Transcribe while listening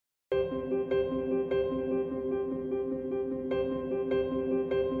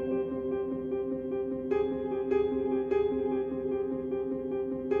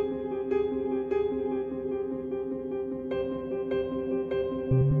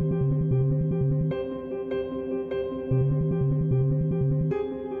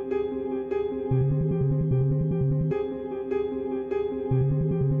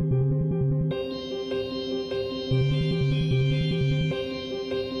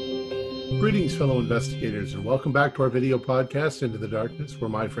Greetings, fellow investigators, and welcome back to our video podcast, Into the Darkness, where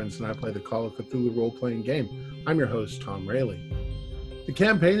my friends and I play the Call of Cthulhu role-playing game. I'm your host, Tom Rayleigh. The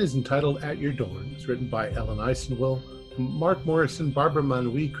campaign is entitled At Your Door. It's written by Ellen Eisenwill, Mark Morrison, Barbara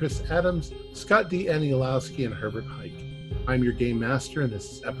Manui, Chris Adams, Scott D. Anielowski, and Herbert Hike. I'm your game master, and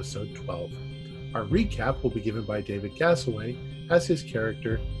this is episode 12. Our recap will be given by David Gasaway as his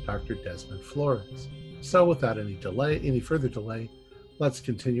character, Dr. Desmond Flores. So without any further delay, let's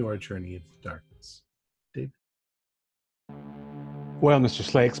continue our journey into the darkness. David? Well, Mr.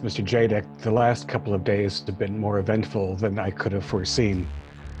 Slakes, Mr. Jadek, the last couple of days have been more eventful than I could have foreseen.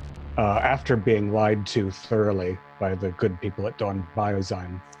 After being lied to thoroughly by the good people at Dawn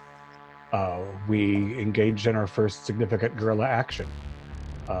Biozyme, we engaged in our first significant guerrilla action.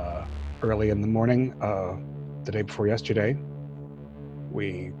 Early in the morning, the day before yesterday,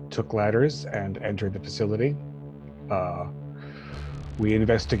 we took ladders and entered the facility. We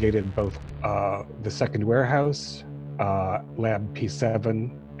investigated both the second warehouse, Lab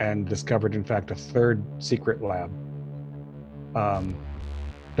P7, and discovered, in fact, a third secret lab.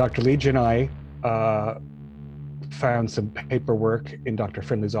 Dr. Leach and I found some paperwork in Dr.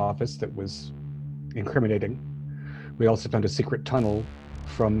 Finley's office that was incriminating. We also found a secret tunnel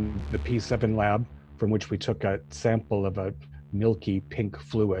from the P7 lab from which we took a sample of a milky pink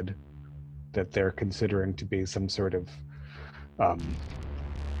fluid that they're considering to be some sort of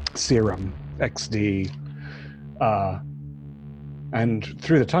serum, XD. And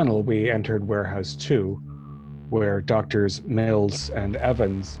through the tunnel, we entered Warehouse 2, where Doctors Mills and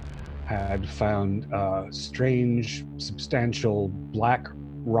Evans had found strange, substantial black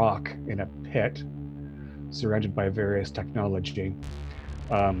rock in a pit surrounded by various technology.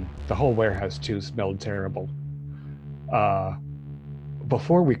 The whole Warehouse 2 smelled terrible.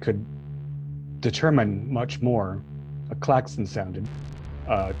 Before we could determine much more, a klaxon sounded.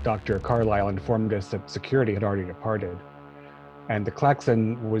 Dr. Carlisle informed us that security had already departed, and the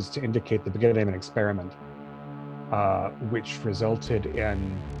klaxon was to indicate the beginning of an experiment, which resulted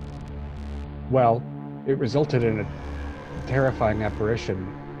in, well, it resulted in a terrifying apparition,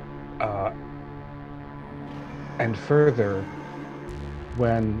 and further,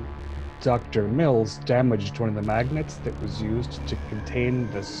 when Dr. Mills damaged one of the magnets that was used to contain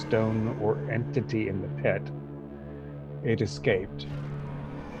the stone or entity in the pit, it escaped.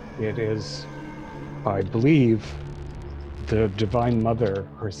 It is, I believe, the Divine Mother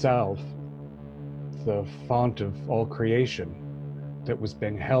herself, the font of all creation, that was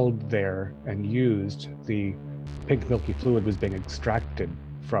being held there and used. The pink milky fluid was being extracted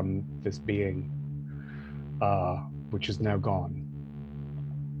from this being, which is now gone.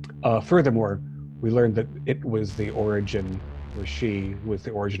 Furthermore, we learned that it was the origin, or she was the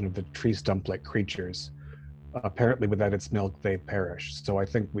origin of the tree stump-like creatures. Apparently, without its milk, they perish. So I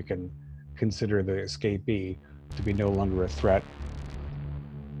think we can consider the escapee to be no longer a threat.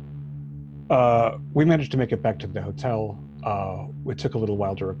 We managed to make it back to the hotel. It took a little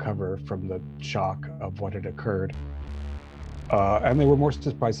while to recover from the shock of what had occurred. And there were more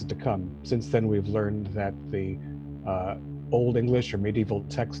surprises to come. Since then, we've learned that the Old English or medieval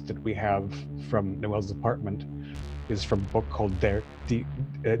text that we have from Noelle's apartment is from a book called De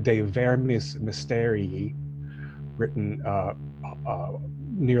Vermis Mysterii, written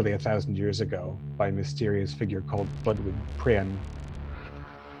nearly 1,000 years ago by a mysterious figure called Ludwig Prien.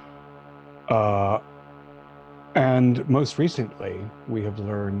 And most recently, we have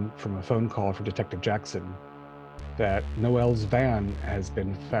learned from a phone call from Detective Jackson that Noelle's van has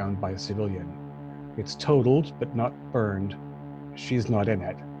been found by a civilian. It's totaled, but not burned. She's not in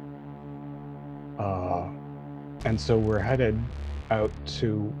it. And so we're headed out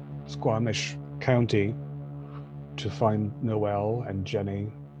to Squamish County to find Noelle and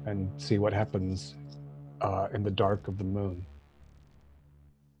Jenny and see what happens in the dark of the moon.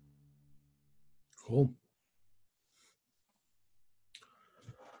 Cool.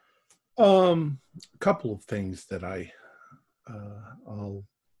 A couple of things that I don't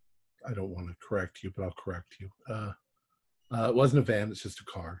want to correct you, but I'll correct you. It wasn't a van, it's just a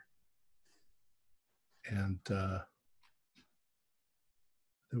car. And there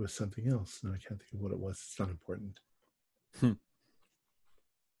was something else. No, I can't think of what it was. It's not important.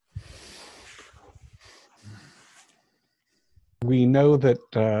 We know that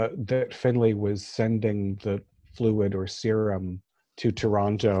that Finley was sending the fluid or serum to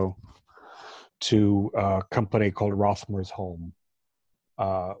Toronto to a company called Rothmer's Home.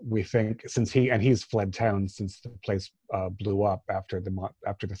 We think since he's fled town since the place blew up after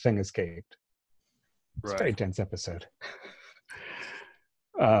the thing escaped. It's a very dense episode.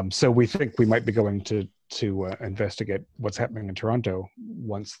 So we think we might be going to to investigate what's happening in Toronto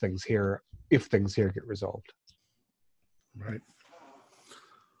if things here get resolved. Right.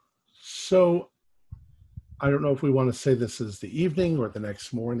 So I don't know if we want to say this is the evening or the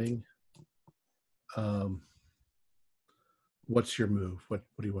next morning. What's your move? What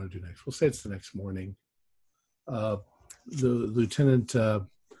do you want to do next? We'll say it's the next morning. The Lieutenant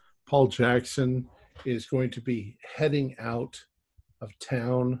Paul Jackson is going to be heading out of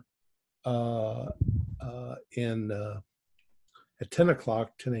town at 10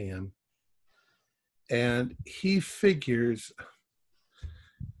 o'clock, 10 a.m. And he figures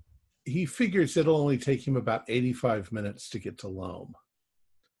it'll only take him about 85 minutes to get to Loam,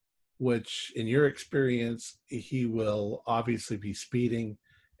 which in your experience, he will obviously be speeding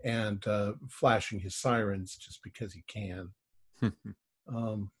and flashing his sirens just because he can.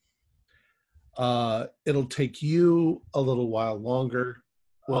 It'll take you a little while longer.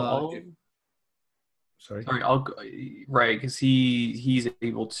 Well, sorry, I'll go, right, because he's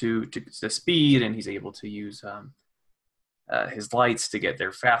able to speed, and he's able to use his lights to get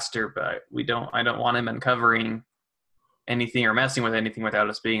there faster. But I don't want him uncovering anything or messing with anything without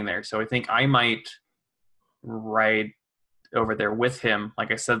us being there. So I think I might ride over there with him,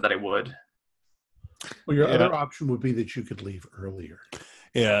 like I said that I would. Well, your other option would be that you could leave earlier.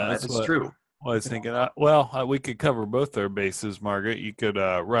 Yeah, that's true. I was thinking, we could cover both their bases, Margaret. You could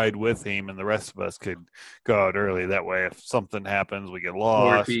ride with him, and the rest of us could go out early. That way, if something happens, we get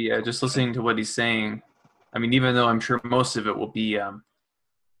lost. Or if he, just listening to what he's saying, I mean, even though I'm sure most of it will be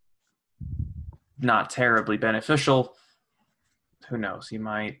not terribly beneficial, who knows? He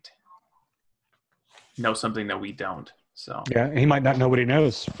might know something that we don't. So yeah, he might not know what he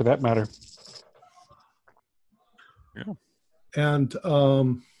knows, for that matter. Yeah. And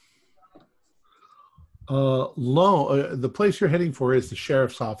Loam, the place you're heading for is the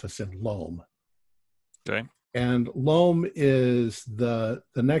sheriff's office in Loam. Okay. And Loam is the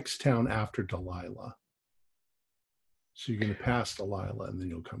next town after Delilah. So you're going to pass Delilah, and then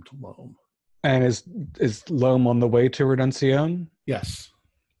you'll come to Loam. And is Loam on the way to Renuncion? Yes.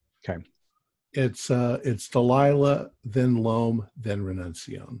 Okay. It's Delilah, then Loam, then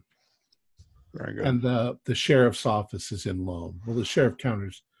Renuncion. Very good. And the sheriff's office is in Loam. Well, the sheriff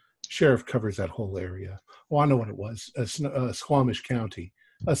covers that whole area. Oh, I know what it was. Squamish County.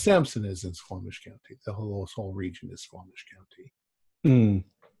 Sampson is in Squamish County. The whole region is Squamish County.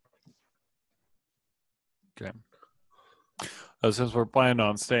 Okay. Since we're planning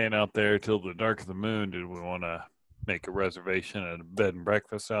on staying out there till the dark of the moon, did we want to make a reservation at a bed and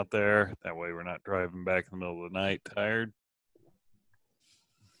breakfast out there? That way we're not driving back in the middle of the night tired.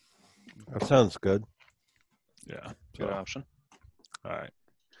 That sounds good. Yeah. Good option. All right.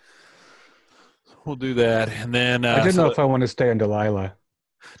 We'll do that. And then I didn't know if I want to stay in Delilah.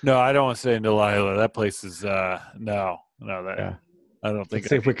 No, I don't want to stay in Delilah. That place is no. Yeah. I don't think. Let's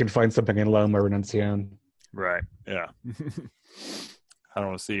see if we can find something in Loam or Renuncion. Right. Yeah. I don't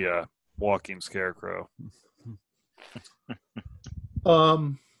want to see a walking scarecrow.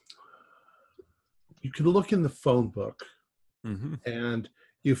 You can look in the phone book, and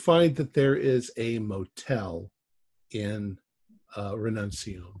you find that there is a motel in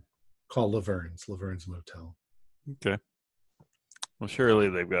Renuncion called Laverne's Motel. Okay. Well, surely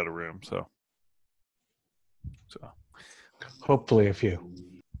they've got a room, so hopefully a few.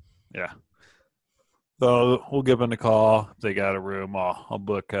 Yeah. So we'll give them a call. If they got a room, I'll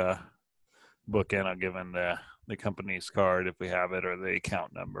book in. I'll give them the company's card if we have it, or the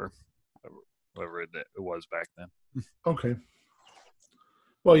account number, whatever it was back then. Okay.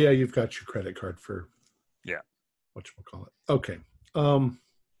 Well, yeah, you've got your credit card for whatchamacallit. Okay. All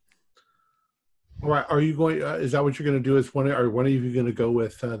right. Are you going? Is that what you're going to do? Is one of you going to go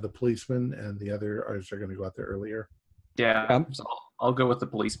with the policeman, and the other, or is they going to go out there earlier? Yeah, so I'll go with the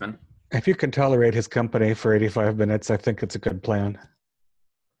policeman. If you can tolerate his company for 85 minutes, I think it's a good plan.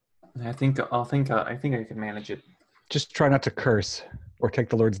 I think I can manage it. Just try not to curse or take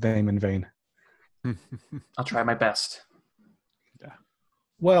the Lord's name in vain. I'll try my best. Yeah.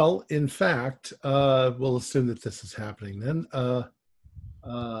 Well, in fact, we'll assume that this is happening then.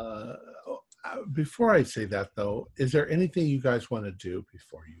 Before I say that, though, is there anything you guys want to do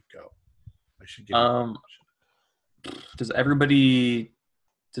before you go? I should give you Does everybody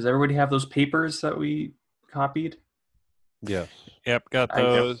have those papers that we copied? Yes. Yep, got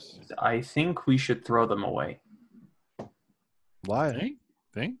those. I think we should throw them away. Why?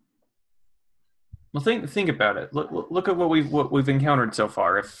 Think? Well, think about it. Look at what we've encountered so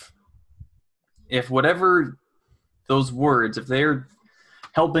far. If whatever those words, if they're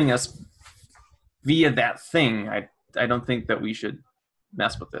helping us via that thing, I don't think that we should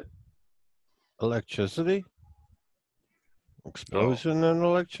mess with it. Electricity? Explosion and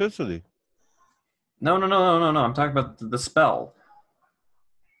electricity. No. I'm talking about the spell.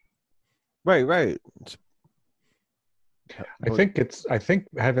 Right. I think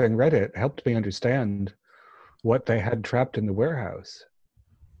having read it helped me understand what they had trapped in the warehouse.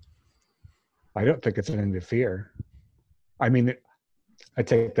 I don't think it's anything to fear. I mean, I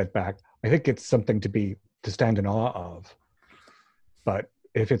take that back. I think it's something to stand in awe of. But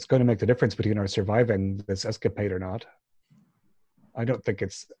if it's going to make the difference between our surviving this escapade or not, I don't think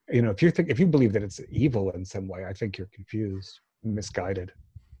it's, if you believe that it's evil in some way, I think you're confused, misguided.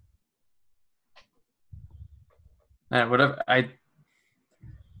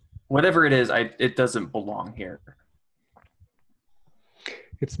 Whatever it is, it doesn't belong here.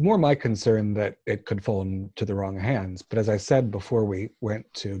 It's more my concern that it could fall into the wrong hands. But as I said before we went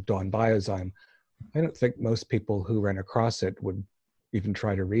to Dawn Biozyme, I don't think most people who ran across it would even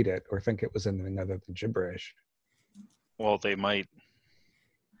try to read it or think it was anything other than gibberish. Well, they might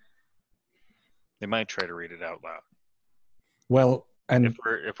try to read it out loud. Well, and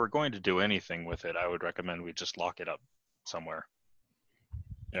if we're going to do anything with it, I would recommend we just lock it up somewhere.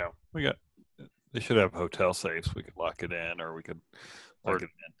 Yeah, they should have hotel safes. We could lock it in, or we could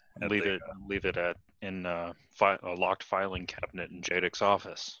leave it in a locked filing cabinet in Jadik's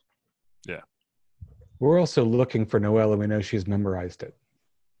office. Yeah. We're also looking for Noelle, and we know she's memorized it.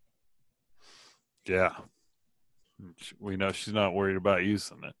 Yeah. We know she's not worried about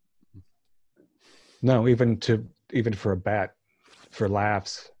using it. No, even for a bat, for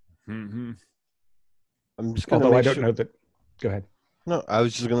laughs. Mm-hmm. I'm just gonna. Although I don't know that. Go ahead. No, I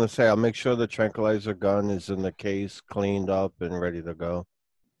was just gonna say I'll make sure the tranquilizer gun is in the case, cleaned up, and ready to go.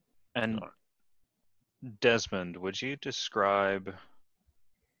 And Desmond, would you describe?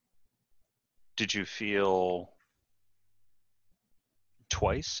 Did you feel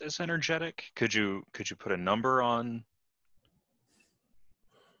twice as energetic? Could you put a number on?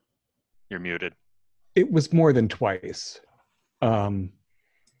 You're muted. It was more than twice.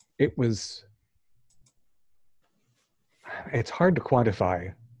 It was. It's hard to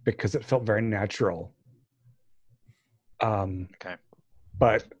quantify because it felt very natural. Okay.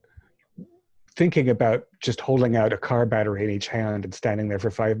 But thinking about just holding out a car battery in each hand and standing there for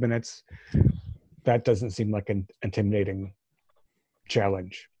 5 minutes, that doesn't seem like an intimidating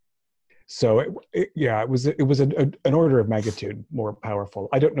challenge. So it was an order of magnitude more powerful.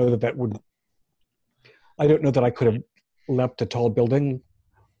 I don't know that I could have leapt a tall building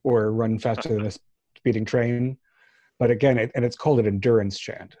or run faster than a speeding train. But again, it's called an endurance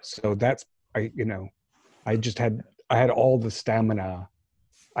chant. So that's I had all the stamina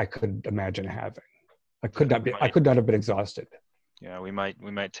I could imagine having. I could not have been exhausted. Yeah, we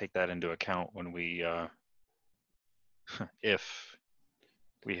might take that into account when we if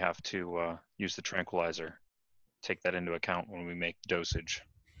we have to use the tranquilizer. Take that into account when we make dosage.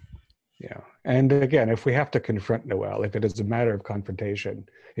 Yeah. And again, if we have to confront Noelle, if it is a matter of confrontation,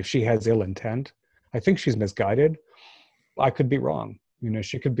 if she has ill intent, I think she's misguided. I could be wrong.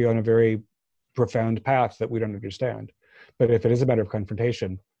 She could be on a very profound path that we don't understand. But if it is a matter of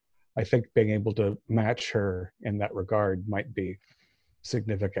confrontation, I think being able to match her in that regard might be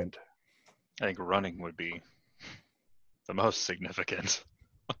significant. I think running would be the most significant.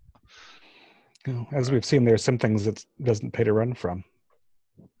 As we've seen, there's some things that doesn't pay to run from.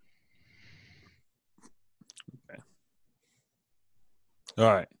 Okay.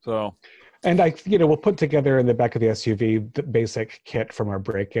 All right. So. And we'll put together in the back of the SUV the basic kit from our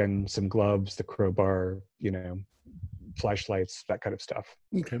break-in, some gloves, the crowbar, flashlights, that kind of stuff.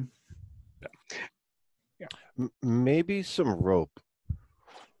 Okay. Yeah. Maybe some rope.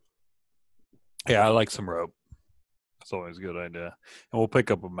 Yeah, I like some rope. That's always a good idea. And we'll pick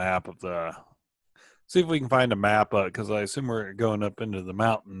up a map of see if we can find a map, because I assume we're going up into the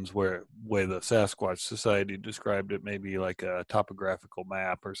mountains way the Sasquatch Society described it, maybe like a topographical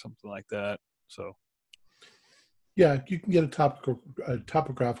map or something like that. So, yeah, you can get a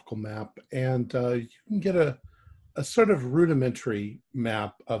topographical map, and you can get a sort of rudimentary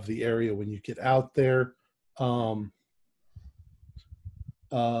map of the area when you get out there.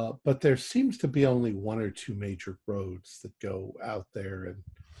 But there seems to be only one or two major roads that go out there and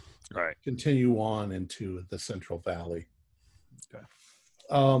continue on into the Central Valley. Okay.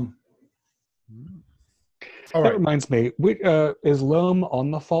 All that right. reminds me, is Loam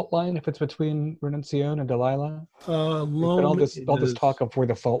on the fault line if it's between Renuncion and Delilah? Loam all this talk of where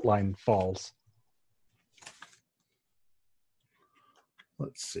the fault line falls.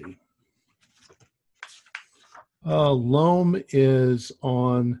 Let's see. Loam is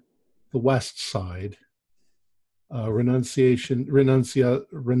on the west side. Renuncion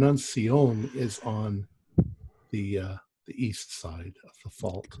is on the east side of the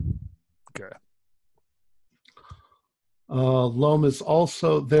fault. Okay. Loam is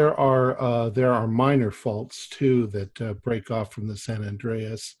also there are minor faults too that break off from the San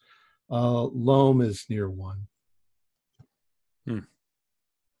Andreas. Loam is near one. All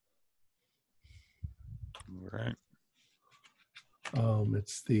right.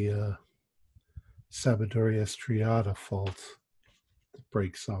 It's the Sabadoria Striata fault that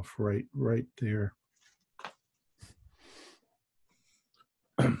breaks off right there.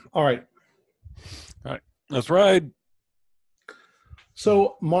 All right. Let's ride.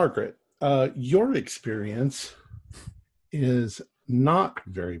 So, Margaret, your experience is not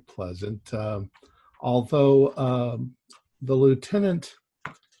very pleasant, although the lieutenant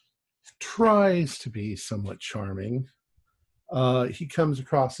tries to be somewhat charming. He comes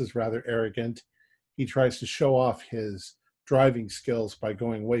across as rather arrogant. He tries to show off his driving skills by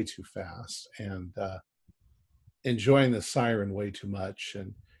going way too fast and enjoying the siren way too much,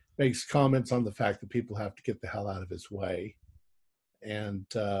 and makes comments on the fact that people have to get the hell out of his way. And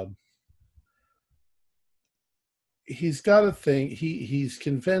he's got a thing. He's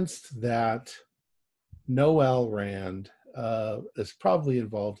convinced that Noelle Rand is probably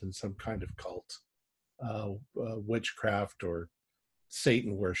involved in some kind of cult, witchcraft or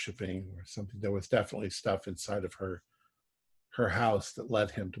Satan worshiping or something. There was definitely stuff inside of her house that led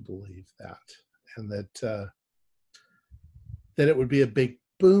him to believe that, and that it would be a big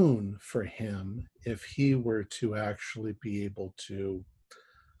boon for him if he were to actually be able to,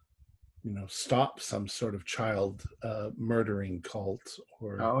 stop some sort of child murdering cult.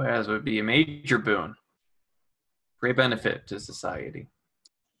 Or as would be a major boon. Great benefit to society.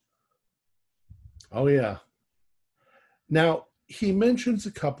 Oh, yeah. Now, he mentions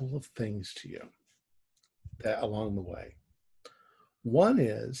a couple of things to you that along the way. One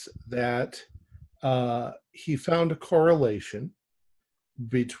is that he found a correlation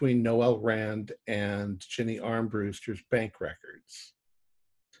between Noelle Rand and Ginny Armbruster's bank records,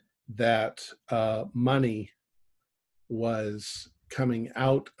 that money was coming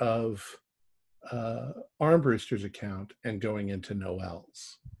out of Armbruster's account and going into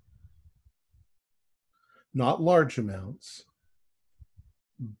Noelle's. Not large amounts,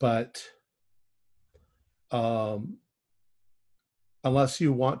 but unless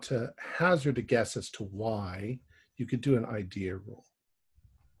you want to hazard a guess as to why, you could do an idea roll.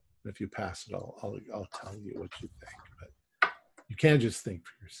 If you pass it, I'll tell you what you think, but you can't just think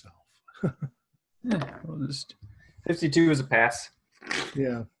for yourself. Yeah, well, just 52 is a pass.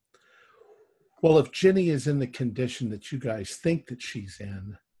 Yeah. Well, if Ginny is in the condition that you guys think that she's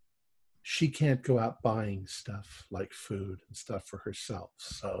in, she can't go out buying stuff like food and stuff for herself.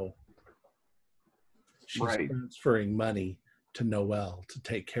 So she's transferring money to Noelle to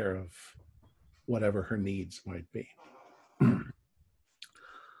take care of whatever her needs might be.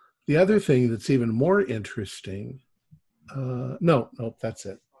 The other thing that's even more interesting, no, that's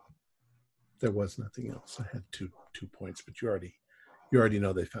it. There was nothing else. I had two points, but you already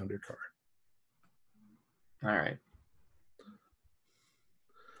know they found her car. All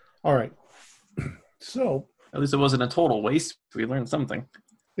right. So at least it wasn't a total waste. We learned something.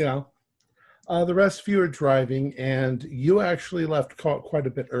 Yeah. The rest of you are driving, and you actually left quite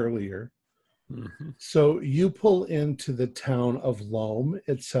a bit earlier. Mm-hmm. So you pull into the town of Loam.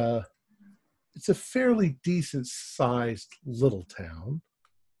 It's a fairly decent sized little town.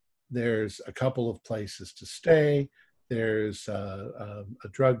 There's a couple of places to stay. There's a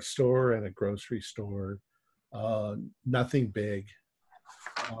drugstore and a grocery store. Nothing big.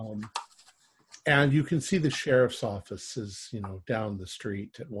 And you can see the sheriff's office is, down the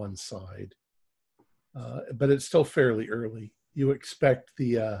street at one side. But it's still fairly early. You expect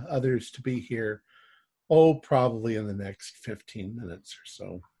the others to be here, probably in the next 15 minutes or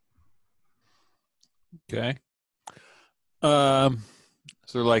so. Okay.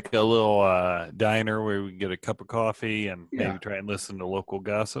 Is there like a little diner where we can get a cup of coffee and maybe try and listen to local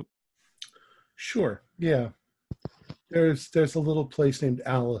gossip? Sure. Yeah. There's a little place named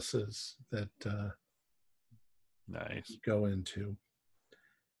Alice's that nice. Go into.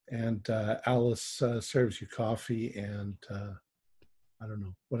 And Alice serves you coffee and I don't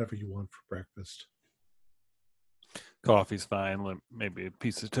know, whatever you want for breakfast. Coffee's fine. Maybe a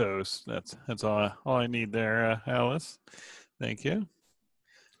piece of toast. That's all I need there, Alice. Thank you.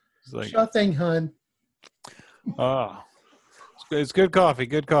 Sure thing, hon. It's good coffee.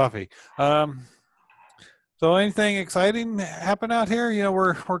 Good coffee. So anything exciting happen out here?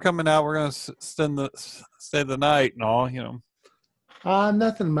 We're coming out. We're gonna stay the night and all.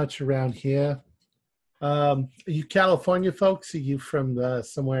 Nothing much around here. Are you California folks? Are you from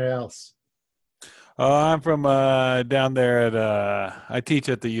somewhere else? I'm from down there at I teach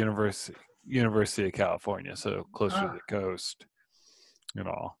at the University of California, so closer to Ah, the coast and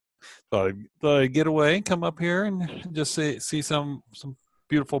all. Thought I'd get away and come up here and just see some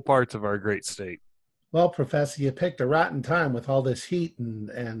beautiful parts of our great state. well, Professor, you picked a rotten time with all this heat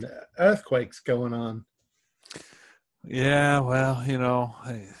and earthquakes going on. Yeah, well,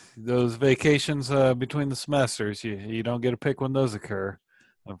 those vacations between the semesters, you don't get to pick when those occur,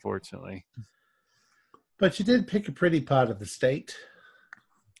 unfortunately. But you did pick a pretty part of the state.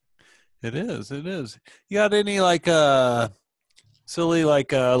 It is. It is. You got any silly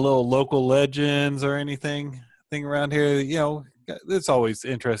little local legends or anything around here? It's always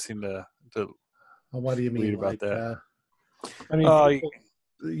interesting to Well, what do you read mean? about Like, that. I mean, Oh,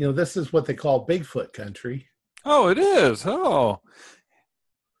 people, this is what they call Bigfoot country. it is. Oh,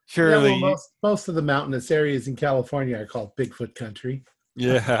 Yeah, well, surely. most of the mountainous areas in California are called Bigfoot country.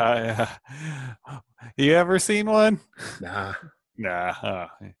 Yeah, yeah. You ever seen one? Nah. Nah.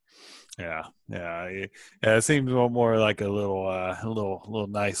 Yeah. It seems more like a little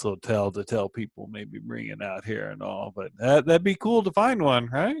nice little tale to tell people, maybe bring it out here and all. But that'd be cool to find one,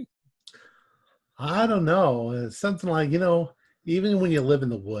 right? I don't know. It's something like, even when you live in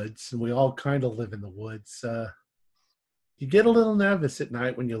the woods, and we all kind of live in the woods, you get a little nervous at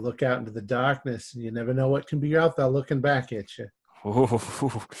night when you look out into the darkness and you never know what can be out there looking back at you.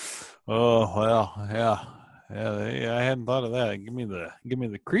 Oh, well, yeah. Yeah, I hadn't thought of that. Give me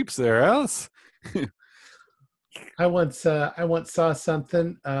the creeps there, Alice. I once saw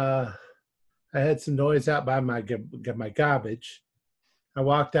something. I had some noise out by my garbage. I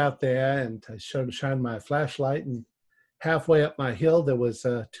walked out there and I shined my flashlight, and halfway up my hill there was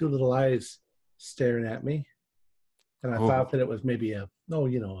two little eyes staring at me, and I thought that it was maybe a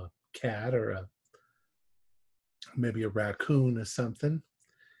cat or maybe a raccoon or something.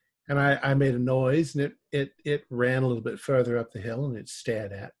 And I made a noise, and it ran a little bit further up the hill, and it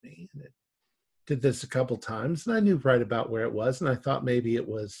stared at me. And it did this a couple times, and I knew right about where it was, and I thought maybe it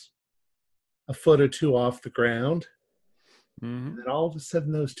was a foot or two off the ground. Mm-hmm. And then all of a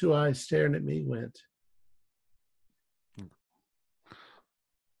sudden, those two eyes staring at me went,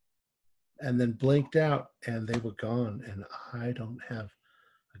 and then blinked out, and they were gone. And I don't have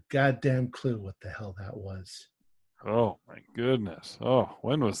a goddamn clue what the hell that was. Oh my goodness! Oh,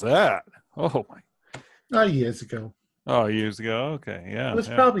 when was that? Oh my! Years ago. Oh, years ago. Okay, yeah. It was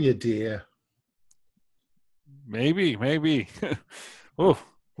yeah. probably a deer. Maybe. Oh,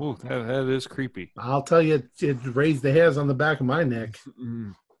 that is creepy. I'll tell you, it raised the hairs on the back of my neck.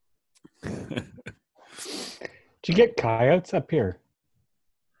 Did you get coyotes up here?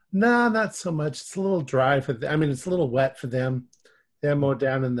 No, not so much. It's a little dry for them. I mean, it's a little wet for them. They're more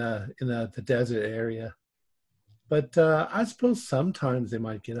down in the desert area. But I suppose sometimes they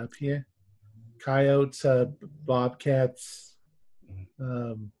might get up here. Coyotes, bobcats,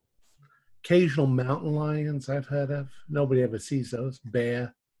 occasional mountain lions I've heard of. Nobody ever sees those.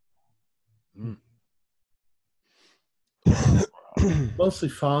 Bear. Mostly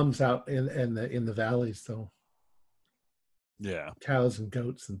farms out in the valleys, though. Yeah. Cows and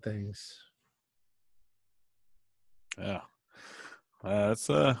goats and things. Yeah. That's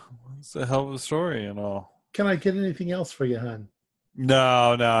a hell of a story and all. Can I get anything else for you, hon?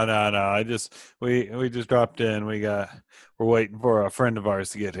 No. We just dropped in. We're waiting for a friend of ours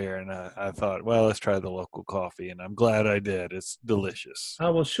to get here, and I thought, well, let's try the local coffee, and I'm glad I did. It's delicious. I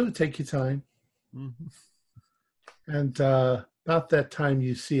will sure take your time. Mm-hmm. And about that time,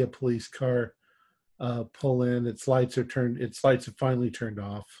 you see a police car pull in. Its lights have finally turned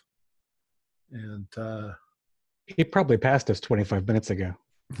off, and He probably passed us 25 minutes ago.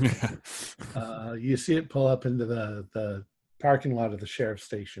 you see it pull up into the parking lot of the sheriff's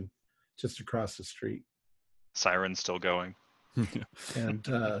station, just across the street. Siren's still going. And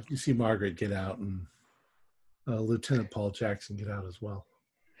you see Margaret get out, and Lieutenant Paul Jackson get out as well.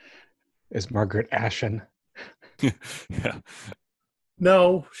 Is Margaret ashen? Yeah.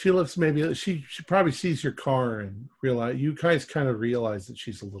 No, she looks maybe she probably sees your car and you guys kind of realize that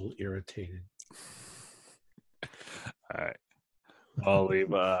she's a little irritated. All right. I'll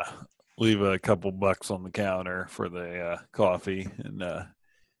leave a couple bucks on the counter for the coffee and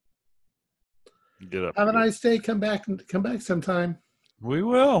get up. Have a nice day. Come back sometime. We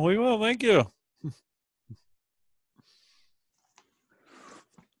will. Thank you.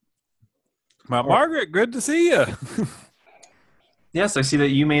 Margaret, good to see you. Yes, I see that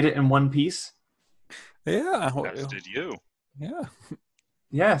you made it in one piece. Yeah. As did you. Yeah.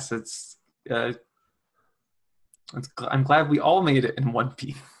 Yes, I'm glad we all made it in one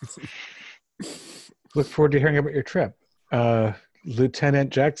piece. Look forward to hearing about your trip.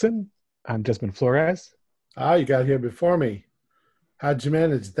 Lieutenant Jackson, I'm Desmond Flores. Ah, you got here before me. How'd you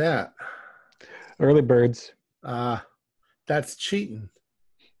manage that? Early birds. That's cheating.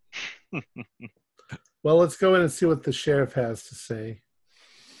 Well, let's go in and see what the sheriff has to say.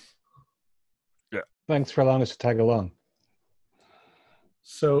 Thanks for allowing us to tag along.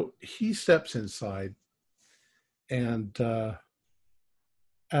 So he steps inside, and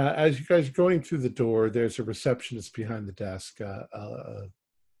as you guys are going through the door, there's a receptionist behind the desk,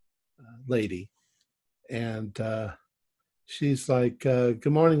 lady, and she's like, "Good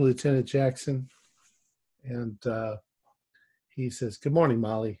morning, Lieutenant Jackson," and he says, "Good morning,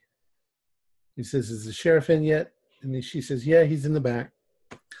 Molly." He says, "Is the sheriff in yet?" And she says, "Yeah, he's in the back."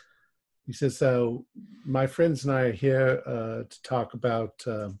 He says, "So my friends and I are here to talk about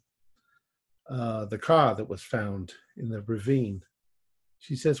the car that was found in the ravine."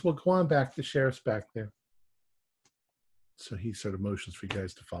 She says, "Well, go on back. The sheriff's back there." So he sort of motions for you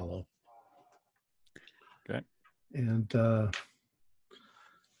guys to follow. Okay. And the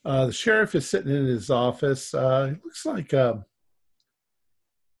sheriff is sitting in his office. He looks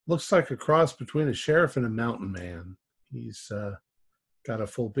like a cross between a sheriff and a mountain man. He's got a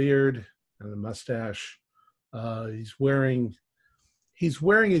full beard and a mustache. He's wearing his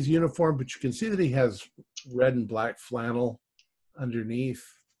uniform, but you can see that he has red and black flannel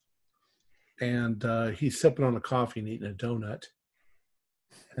underneath. And he's sipping on a coffee and eating a donut.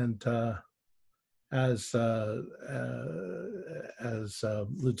 And as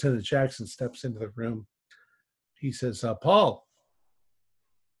Lieutenant Jackson steps into the room, he says, "Paul,"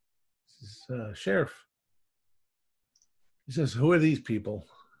 this is, "Sheriff." He says, "Who are these people?"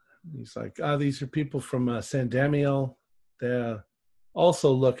 He's like, "These are people from San Damiel. They're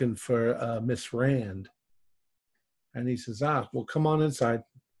also looking for Miss Rand." And he says, "Well, come on inside.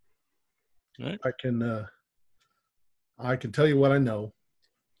 Right. I can tell you what I know.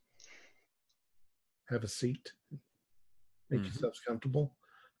 Have a seat. Make yourselves comfortable.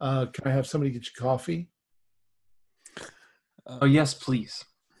 Can I have somebody get you coffee?" Oh, yes, please.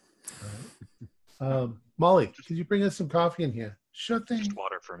 Molly, could you bring us some coffee in here? Sure thing. Just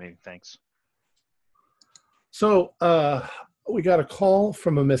water for me, thanks. So we got a call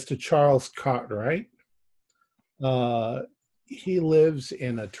from a Mr. Charles Cartwright. He lives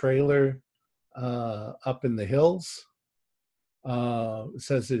in a trailer up in the hills.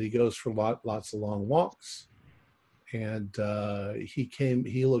 Says that he goes for lots of long walks. And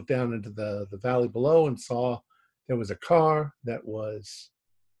he looked down into the valley below and saw there was a car that was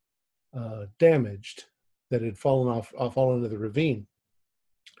damaged, that had fallen into the ravine.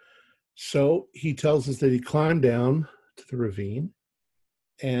 So he tells us that he climbed down to the ravine,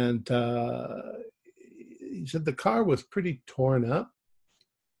 and he said the car was pretty torn up,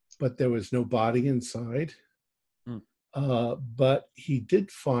 but there was no body inside. But he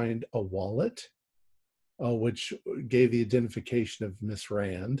did find a wallet, which gave the identification of Miss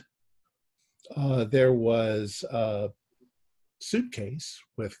Rand. There was a suitcase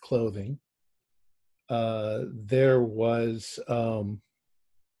with clothing. There was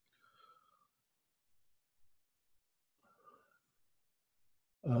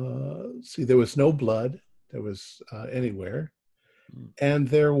there was no blood. There was anywhere, and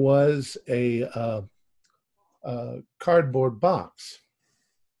there was a cardboard box,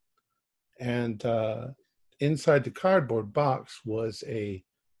 and inside the cardboard box was a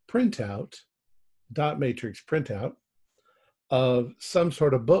printout, dot matrix printout of some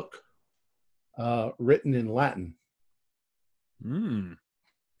sort of book written in Latin. And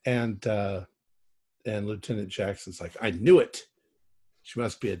Lieutenant Jackson's like, "I knew it. She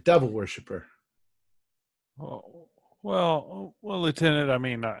must be a devil worshiper." Oh, well, Lieutenant. I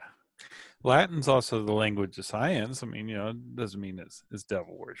mean, Latin's also the language of science. I mean, it doesn't mean it's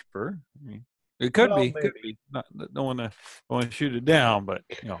devil worshiper. I mean, it could be. Could be. Don't want to shoot it down, but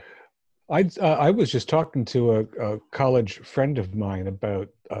I was just talking to a college friend of mine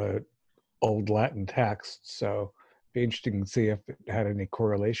about old Latin texts, so it'd be interesting to see if it had any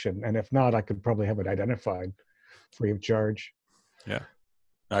correlation, and if not, I could probably have it identified free of charge. Yeah,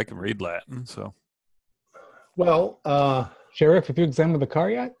 I can read Latin, so. Well, Sheriff, have you examined the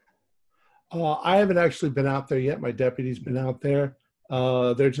car yet? I haven't actually been out there yet. My deputy's been out there.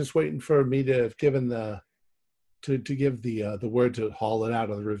 They're just waiting for me to have given to give the word to haul it out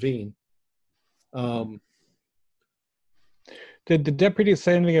of the ravine. Did the deputy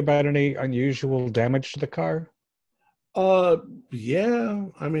say anything about any unusual damage to the car? Yeah.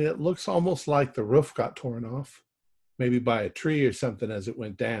 I mean, it looks almost like the roof got torn off, maybe by a tree or something as it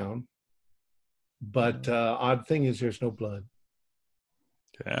went down. But odd thing is there's no blood.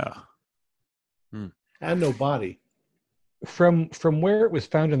 Yeah. and no body. From where it was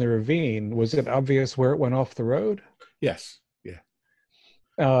found in the ravine, was it obvious where it went off the road? Yes, yeah.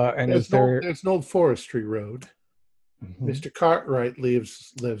 And is there? There's an old forestry road. Mhm. Mr. Cartwright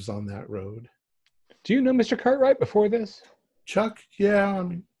lives on that road. Do you know Mr. Cartwright before this? Chuck, yeah, I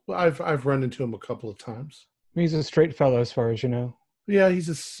mean, I've run into him a couple of times. He's a straight fellow, as far as you know. Yeah, I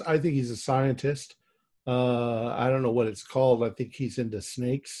think he's a scientist. I don't know what it's called. I think he's into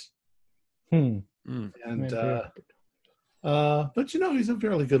snakes. Mm. And Maybe. but he's a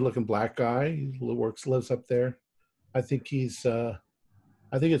fairly good-looking black guy. He lives up there. I think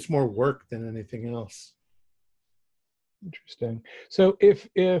I think it's more work than anything else. Interesting. So if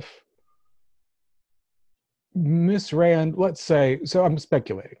Miss Rand, let's say, so I'm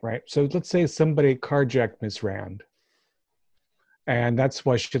speculating, right? So let's say somebody carjacked Miss Rand, and that's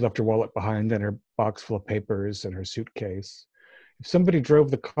why she left her wallet behind and her box full of papers and her suitcase. If somebody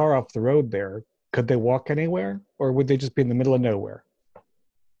drove the car off the road there, could they walk anywhere, or would they just be in the middle of nowhere?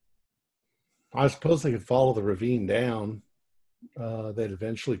 I suppose they could follow the ravine down. They'd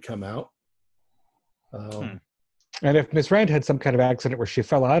eventually come out. And if Miss Rand had some kind of accident where she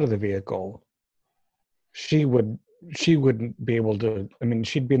fell out of the vehicle, she wouldn't be able to. I mean,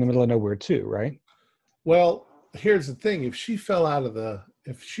 she'd be in the middle of nowhere too, right? Well, here's the thing: if she fell out of the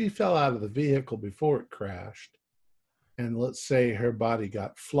vehicle before it crashed, and let's say her body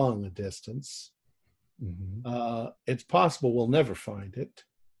got flung a distance, it's possible we'll never find it.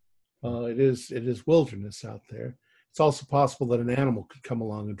 It is wilderness out there. It's also possible that an animal could come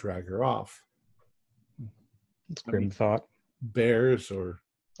along and drag her off. It's a grim thought. Bears or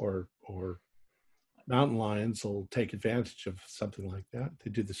mountain lions will take advantage of something like that.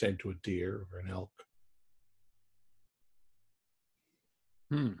 They do the same to a deer or an elk.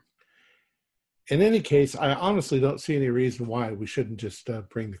 In any case, I honestly don't see any reason why we shouldn't just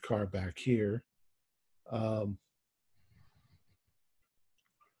bring the car back here.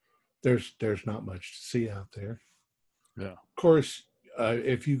 There's not much to see out there. Yeah. Of course,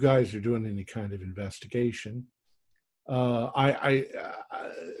 if you guys are doing any kind of investigation,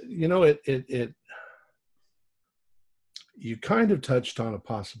 you kind of touched on a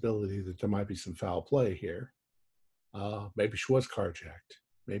possibility that there might be some foul play here. Maybe she was carjacked.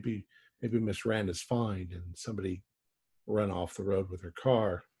 Maybe Miss Rand is fined and somebody run off the road with her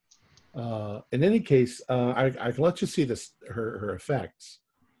car. In any case, I can let you see her effects,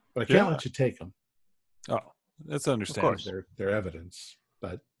 but I can't let you take them. Oh, that's understandable. Of course, they're evidence,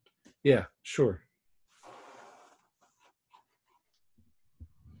 but yeah, sure.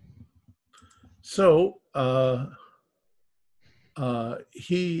 So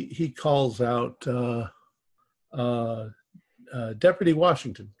he calls out Deputy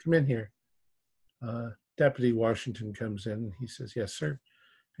Washington. Come in here. Deputy Washington comes in. He says, "Yes, sir."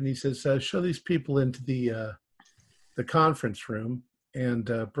 And he says, "Show these people into the conference room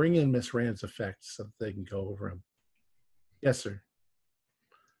and bring in Miss Rand's effects so that they can go over them." "Yes, sir."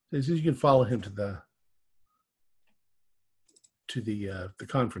 He says, "You can follow him to the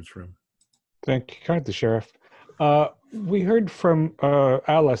conference room." Thank you kindly, Sheriff. We heard from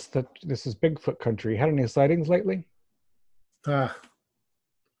Alice that this is Bigfoot country. Had any sightings lately? If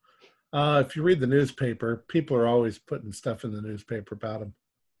you read the newspaper, people are always putting stuff in the newspaper about them.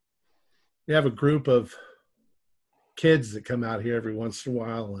 We have a group of kids that come out here every once in a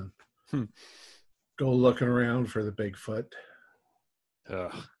while and go looking around for the Bigfoot.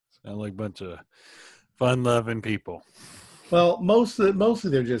 Sound like a bunch of fun-loving people. Well, mostly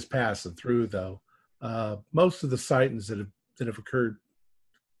they're just passing through, though. Most of the sightings that have occurred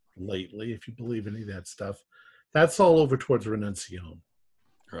lately, if you believe any of that stuff, that's all over towards Renuncione.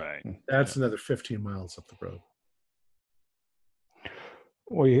 Right. That's another 15 miles up the road.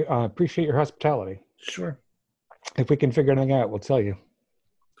 We appreciate your hospitality. Sure. If we can figure anything out, we'll tell you.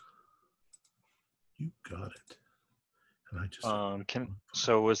 You got it. And I just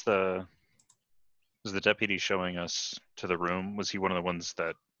so was the deputy showing us to the room? Was he one of the ones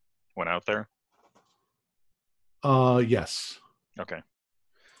that went out there? Yes. Okay.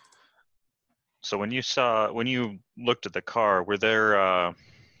 So when you looked at the car, was there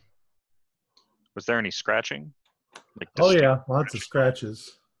any scratching? Oh yeah, lots of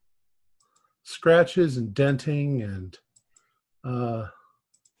scratches. Scratches and denting and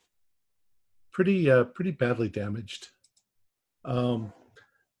pretty badly damaged.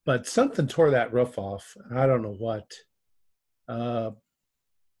 But something tore that roof off. I don't know what.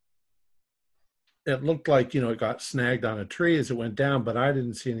 It looked like it got snagged on a tree as it went down, but I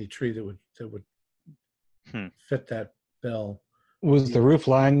didn't see any tree that would fit that bill. Was the roof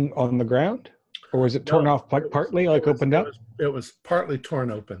lying on the ground, or was it torn off partly, opened up? It was partly torn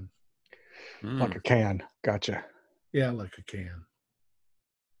open. Like a can. Gotcha. Yeah, like a can.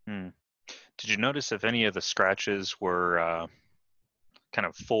 Did you notice if any of the scratches were kind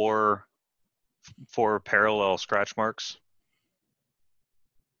of four parallel scratch marks?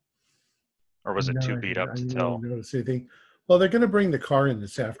 Or was it No, too beat up I to didn't tell? really notice anything. Well, they're going to bring the car in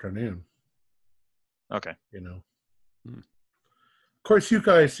this afternoon. Okay. You know. Hmm. Of course, you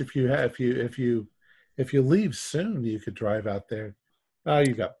guys, if you leave soon, you could drive out there.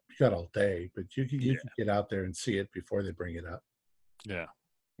 You got all day, but you could get out there and see it before they bring it up. Yeah.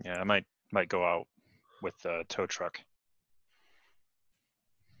 Yeah, I might go out with the tow truck.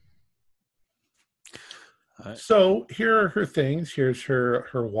 So here are her things. Here's her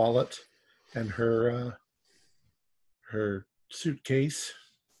wallet and her suitcase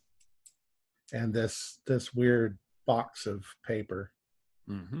and this weird box of paper.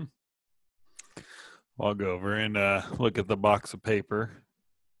 Mm-hmm. I'll go over and look at the box of paper.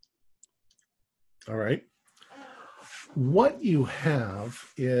 All right. What you have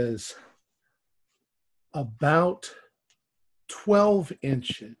is about 12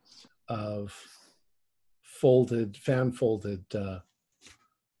 inches of fan-folded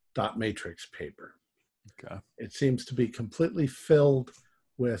dot matrix paper. Okay. It seems to be completely filled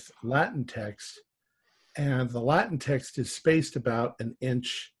with Latin text, and the Latin text is spaced about 1.5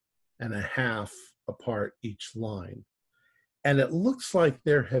 inches apart each line. And it looks like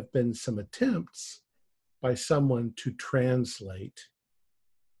there have been some attempts by someone to translate.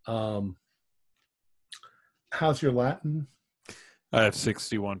 How's your Latin? I have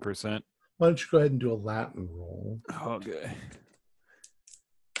 61%. Why don't you go ahead and do a Latin roll? Okay.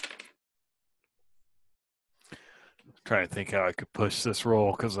 Trying to think how I could push this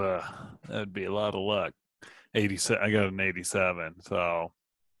roll because that'd be a lot of luck. 87. I got an 87. So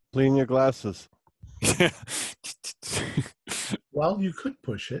Clean your glasses. Well, you could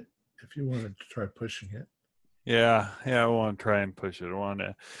push it if you wanted to try pushing it. Yeah, I want to try and push it.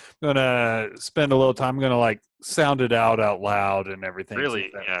 I'm gonna spend a little time. I'm gonna sound it out loud and everything.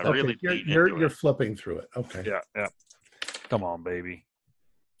 Really, Okay, really. you're flipping through it. Okay. Yeah. Come on, baby.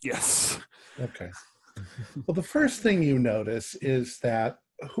 Yes. Okay. Well, the first thing you notice is that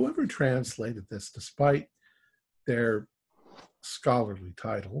whoever translated this, despite their scholarly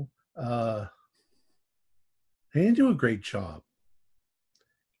title, they didn't do a great job.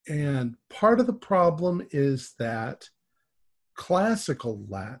 And part of the problem is that classical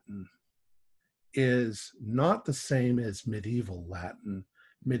Latin is not the same as medieval Latin.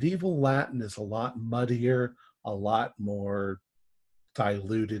 Medieval Latin is a lot muddier, a lot more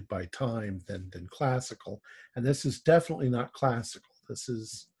diluted by time than classical. And this is definitely not classical. This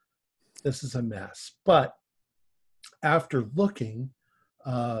is a mess. But after looking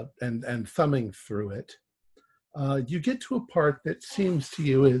and thumbing through it, you get to a part that seems to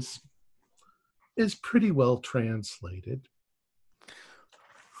you is pretty well translated.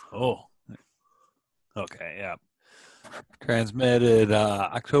 Oh, okay, yeah. Transmitted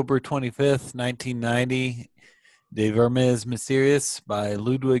October 25th, 1990. De Vermes Mysterious by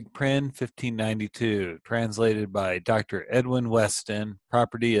Ludwig Prin, 1592. Translated by Dr. Edwin Weston,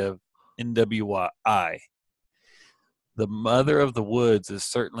 property of NWI. The mother of the woods is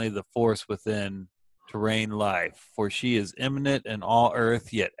certainly the force within terrain life, for she is immanent in all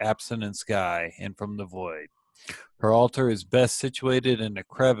earth, yet absent in sky and from the void. Her altar is best situated in a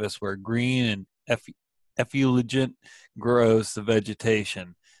crevice where green and effulgent grows the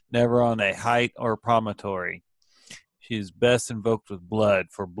vegetation, never on a height or promontory. She is best invoked with blood,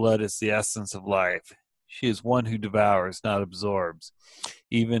 for blood is the essence of life. She is one who devours, not absorbs,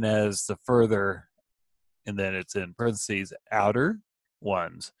 even as the further, and then it's in parentheses, outer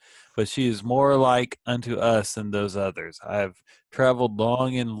ones. But she is more like unto us than those others. I have traveled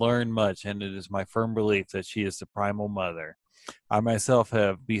long and learned much, and it is my firm belief that she is the primal mother. I myself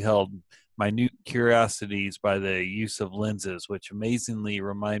have beheld minute curiosities by the use of lenses, which amazingly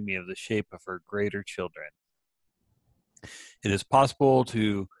remind me of the shape of her greater children. It is possible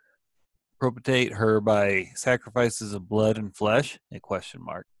to propitiate her by sacrifices of blood and flesh? A question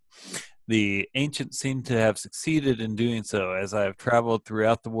mark. The ancients seem to have succeeded in doing so, as I have traveled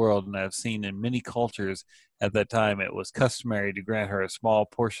throughout the world and I have seen in many cultures at that time it was customary to grant her a small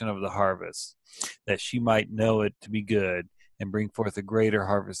portion of the harvest, that she might know it to be good and bring forth a greater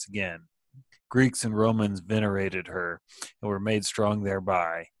harvest again. Greeks and Romans venerated her and were made strong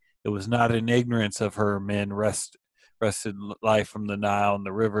thereby. It was not in ignorance of her men wrested life from the Nile and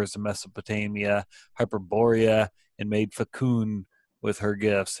the rivers of Mesopotamia, Hyperborea, and made fecund with her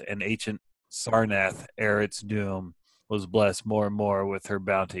gifts, and ancient Sarnath, ere its doom, was blessed more and more with her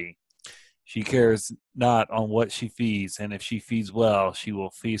bounty. She cares not on what she feeds, and if she feeds well, she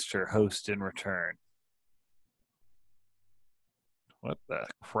will feast her host in return. What the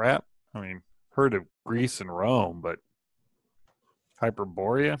crap? I mean, heard of Greece and Rome, but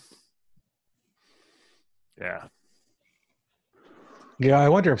Hyperborea? Yeah. Yeah, I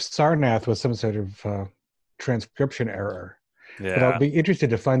wonder if Sarnath was some sort of transcription error. But I'll Yeah. be interested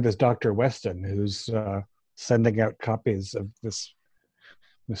to find this Dr. Weston who's sending out copies of this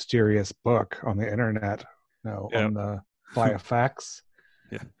mysterious book on the internet, Yep. on the via fax.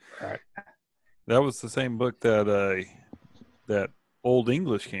 Yeah. Right. That was the same book that that Old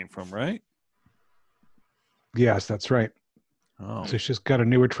English came from, right? Yes, that's right. Oh. So she's got a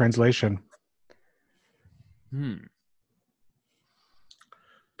newer translation.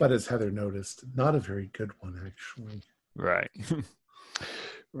 But as Heather noticed, not a very good one, actually. Right.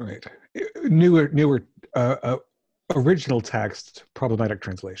 Right. Newer original text, problematic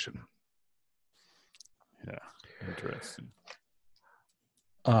translation. Yeah. Interesting.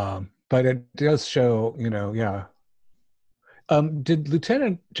 But it does show, yeah. Did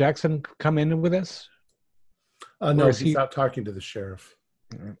Lieutenant Jackson come in with us? No, he's out talking to the sheriff.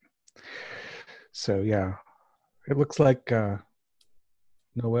 So yeah, it looks like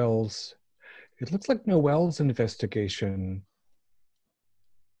Noelle's investigation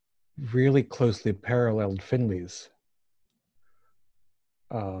really closely paralleled Finley's,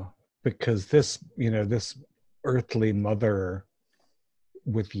 because this earthly mother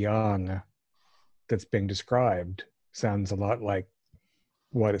with young that's being described sounds a lot like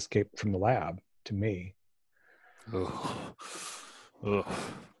what escaped from the lab to me. Ugh. Ugh.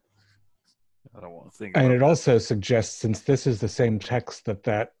 I don't want to think And about it also suggests, since this is the same text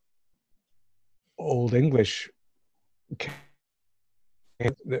that Old English,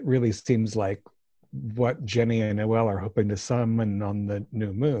 that really seems like what Jenny and Noelle are hoping to summon on the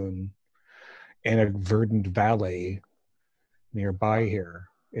new moon in a verdant valley nearby here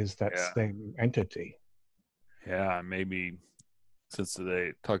is that same entity. Yeah, maybe since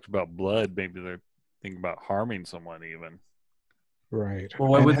they talked about blood, maybe they're thinking about harming someone even. Right. Well,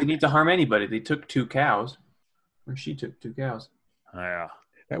 why would they need to harm anybody? They took 2 cows. Or she took 2 cows. Yeah.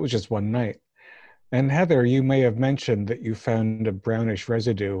 That was just one night. And Heather, you may have mentioned that you found a brownish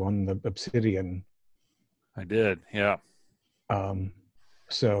residue on the obsidian. I did, yeah.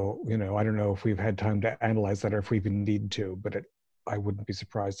 So, I don't know if we've had time to analyze that or if we even need to, but I wouldn't be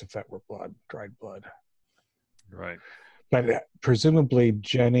surprised if that were blood, dried blood. Right. But presumably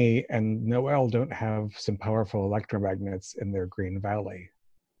Jenny and Noelle don't have some powerful electromagnets in their Green Valley.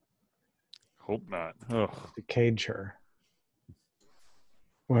 Hope not. Ugh. To cage her.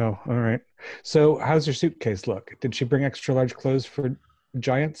 Well, all right. So how's your suitcase look? Did she bring extra large clothes for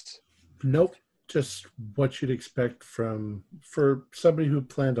giants? Nope. Just what you'd expect for somebody who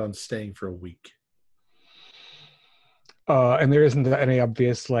planned on staying for a week. And there isn't any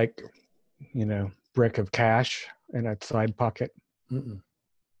obvious, brick of cash in a side pocket. Mm-mm.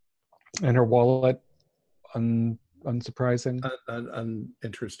 And her wallet, unsurprising.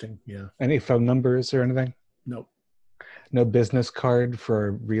 Interesting, yeah. Any phone numbers or anything? Nope. No business card for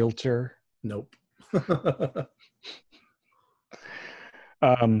a realtor? Nope.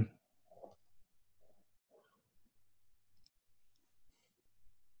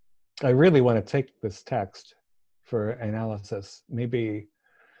 I really want to take this text for analysis. Maybe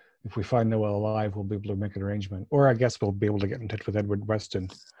if we find Noelle alive, we'll be able to make an arrangement. Or I guess we'll be able to get in touch with Edward Weston.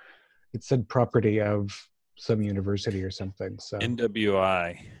 It said property of some university or something. So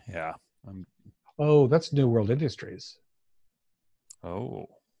NWI, yeah. Oh, that's New World Industries. Oh.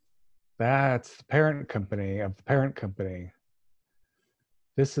 That's the parent company of the parent company.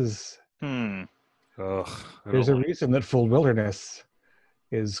 This is... Ugh, there's a reason that Full Wilderness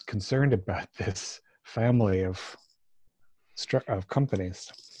is concerned about this family of companies.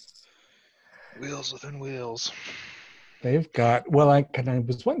 Wheels within wheels. They've got, I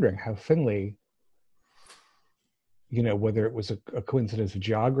was wondering how Finley, whether it was a coincidence of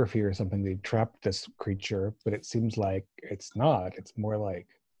geography or something, they trapped this creature, but it seems like it's not. It's more like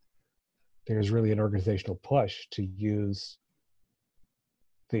there's really an organizational push to use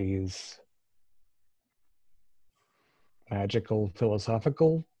these magical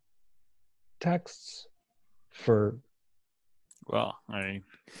philosophical texts for... Well,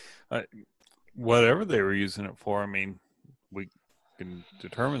 whatever they were using it for, we can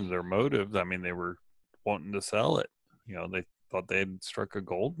determine their motives. They were wanting to sell it. They thought they had struck a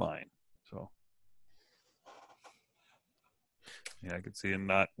gold mine. So, yeah, I could see them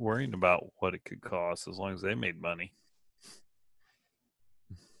not worrying about what it could cost as long as they made money.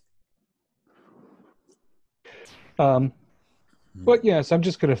 But yes, I'm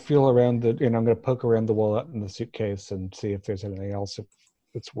just going to feel around I'm going to poke around the wallet in the suitcase and see if there's anything else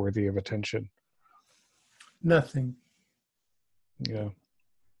that's worthy of attention. Nothing. Yeah,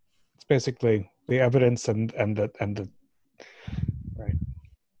 it's basically the evidence and the right.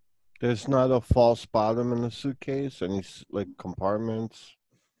 There's not a false bottom in the suitcase. Any like compartments?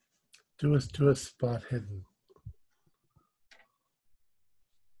 Do a spot hidden.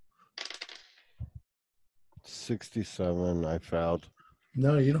 $67. I found.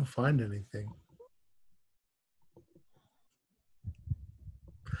 No, you don't find anything.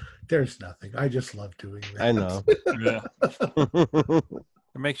 There's nothing. I just love doing that. I know. Yeah.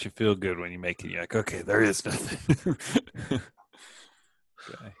 It makes you feel good when you make it. You're like, okay, there is nothing.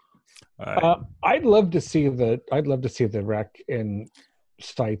 Okay. All right. I'd love to see the wreck in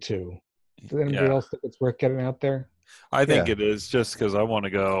Sty 2. Does anybody else think it's worth getting out there? I think it is, just because I want to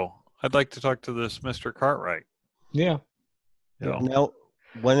go. I'd like to talk to this Mr. Cartwright. Yeah. Now,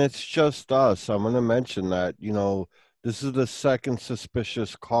 when it's just us, I'm going to mention that, this is the second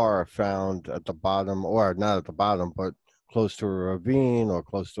suspicious car found at the bottom, or not at the bottom, but close to a ravine or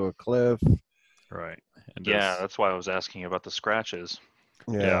close to a cliff. Right. And That's why I was asking about the scratches.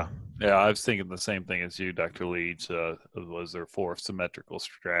 Yeah, I was thinking the same thing as you, Dr. Leach. Was there 4 symmetrical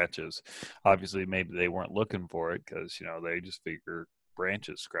scratches? Obviously, maybe they weren't looking for it because, they just figure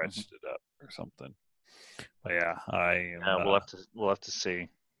branches scratched it up or something. But we'll have to see.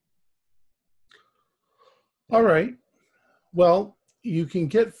 All right. Well, you can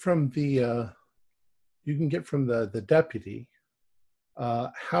get from the deputy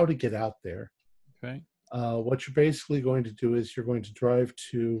how to get out there. Okay. What you're basically going to do is you're going to drive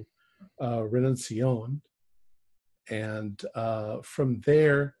to Renuncion, and from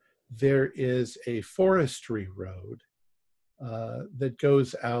there is a forestry road that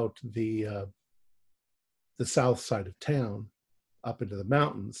goes out the south side of town up into the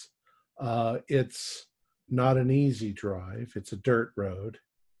mountains. It's not an easy drive. It's a dirt road,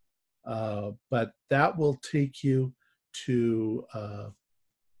 but that will take you to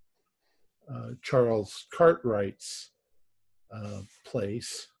Charles Cartwright's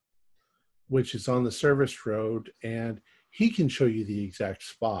place, which is on the service road, and he can show you the exact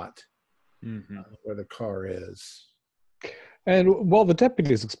spot where the car is. And while the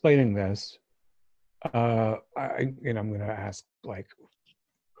deputy is explaining this, I'm going to ask,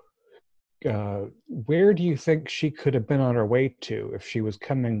 where do you think she could have been on her way to if she was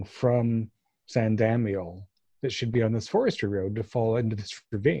coming from San Damiel? That should be on this forestry road to fall into this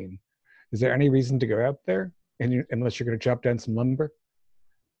ravine. Is there any reason to go out there, unless you're going to chop down some lumber?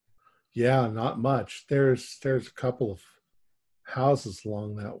 Yeah, not much. There's a couple of houses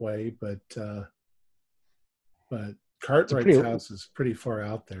along that way, but Cartwright's house is pretty far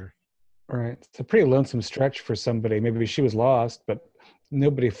out there. Right. It's a pretty lonesome stretch for somebody. Maybe she was lost, but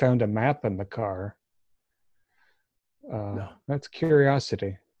nobody found a map in the car. No. That's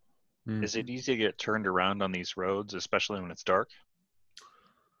curiosity. Is it easy to get turned around on these roads, especially when it's dark?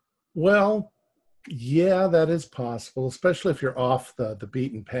 Well, yeah, that is possible, especially if you're off the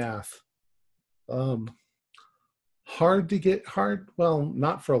beaten path. Well,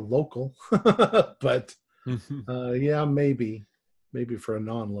 not for a local, but yeah, maybe for a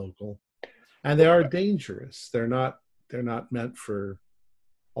non-local. And they are dangerous. They're not meant for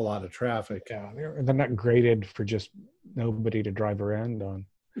a lot of traffic. Yeah, they're not graded for just nobody to drive around on.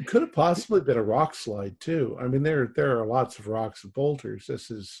 It could have possibly been a rock slide too. I mean, there are lots of rocks and boulders. This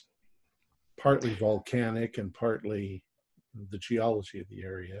is partly volcanic and partly the geology of the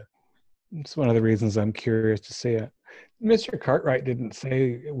area. It's one of the reasons I'm curious to see it. Mr. Cartwright didn't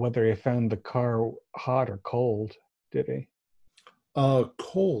say whether he found the car hot or cold, did he?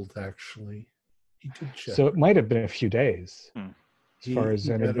 Cold, actually. He did check. So it might have been a few days, as far as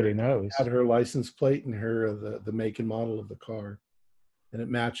anybody knows. Had her license plate and her the make and model of the car, and it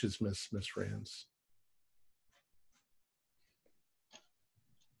matches Miss Rand's.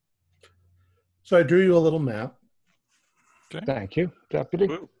 So I drew you a little map. Okay. Thank you, Deputy.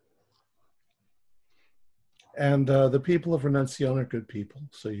 Ooh. And the people of Renuncion are good people,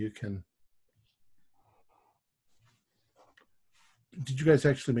 so you can... Did you guys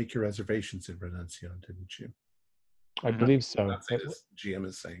actually make your reservations in Renuncion, didn't you? I believe so. GM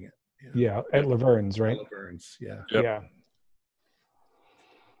is saying it. Yeah, at Laverne's, right? Laverne's, yeah. Yep. Yeah.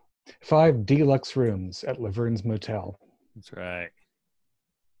 5 deluxe rooms at Laverne's Motel. That's right.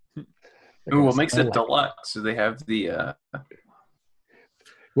 Ooh, what makes it deluxe? Do they have the...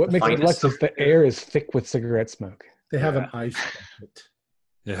 What makes it finest deluxe is the air is thick with cigarette smoke. They have an ice bucket.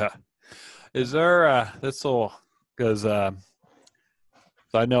 Yeah. Is there because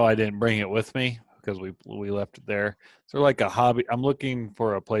I know I didn't bring it with me, because we left it there. So like a hobby. I'm looking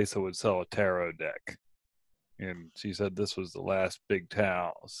for a place that would sell a tarot deck. And she said this was the last big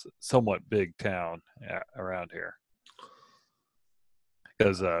town, somewhat big town around here.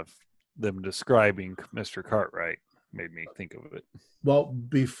 Because of them describing Mr. Cartwright made me think of it. Well,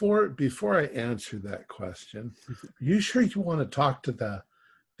 before I answer that question, are you sure you want to talk to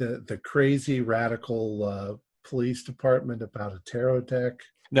the crazy radical police department about a tarot deck?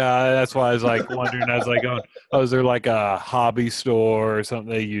 No, that's why I was like wondering. I was like, oh, is there like a hobby store or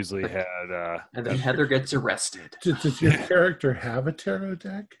something? They usually had. And then Heather gets arrested. Does your character have a tarot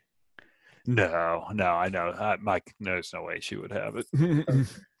deck? No, I know. Mike, there's no way she would have it. I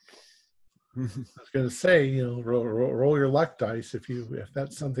was going to say, roll your luck dice if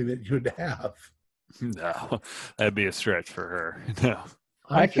that's something that you'd have. No, that'd be a stretch for her. No.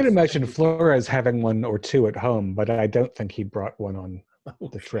 I can imagine Flores having one or two at home, but I don't think he brought one on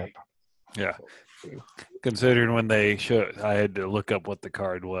the trip. Yeah. Considering when they showed, I had to look up what the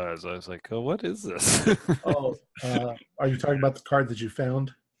card was. I was like, oh, what is this? Are you talking about the card that you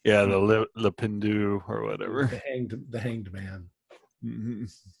found? Yeah, the Le Pendu or whatever. The hanged man. Mm-hmm.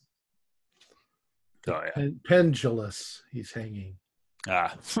 Oh, yeah. Pendulous, he's hanging.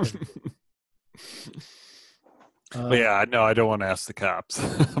 Ah. But yeah, no, I don't want to ask the cops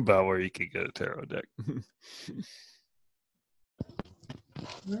about where you can get a tarot deck.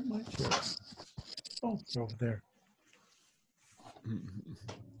 Where am I? Oh, it's over there.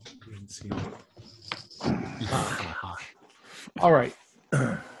 Didn't see it. All right.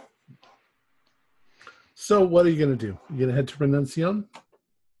 So what are you going to do? You going to head to Renuncion?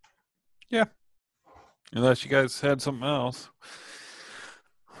 Yeah. Unless you guys had something else.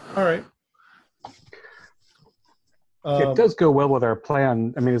 All right. It does go well with our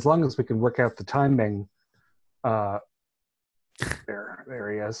plan. I mean, as long as we can work out the timing. There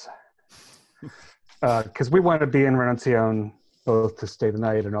he is. Because we want to be in Renuncion both to stay the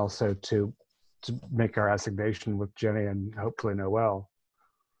night and also to make our assignation with Jenny and hopefully Noelle.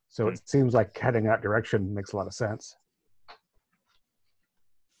 So it seems like heading that direction makes a lot of sense.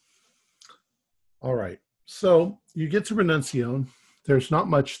 All right. So you get to Renuncion. There's not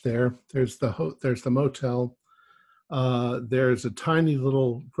much there. There's the motel. There's a tiny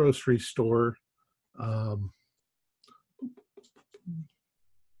little grocery store.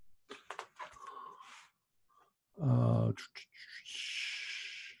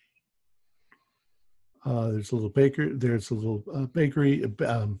 There's a little bakery. There's a little bakery,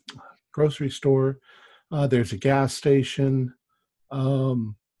 grocery store. There's a gas station.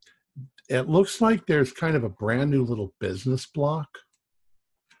 It looks like there's kind of a brand new little business block.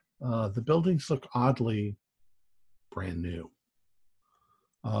 The buildings look oddly brand new.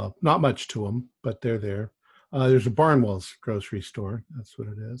 Not much to them, but they're there. There's a Barnwell's grocery store. That's what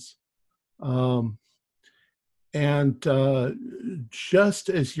it is. And just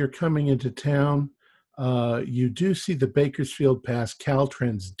as you're coming into town, you do see the Bakersfield Pass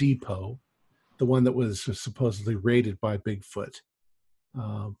Caltrans depot, the one that was supposedly raided by Bigfoot.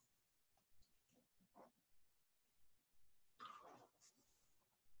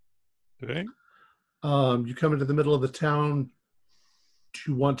 Okay. You come into the middle of the town. Do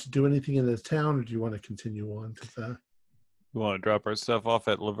you want to do anything in the town, or do you want to continue on to the? You want to drop our stuff off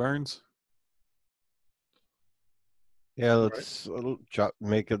at Laverne's? Yeah, let's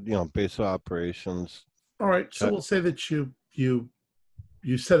make it, base of operations. All right, so we'll say that you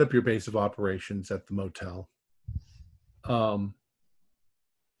set up your base of operations at the motel.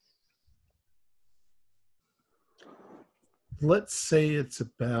 Let's say it's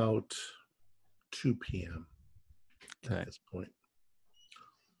about 2 p.m. at this point.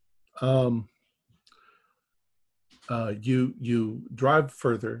 You drive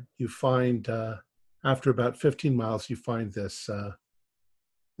further. You find after about 15 miles, you find this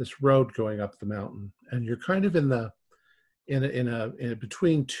road going up the mountain, and you're kind of in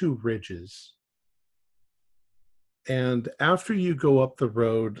between two ridges. And after you go up the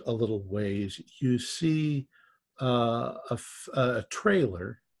road a little ways, you see a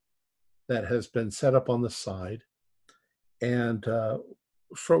trailer that has been set up on the side, and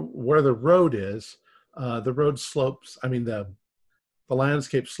from where the road is, the road slopes. I mean, the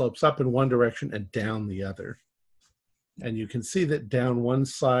landscape slopes up in one direction and down the other. And you can see that down one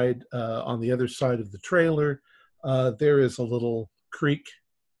side, on the other side of the trailer, there is a little creek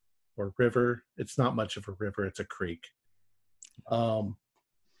or river. It's not much of a river, it's a creek. And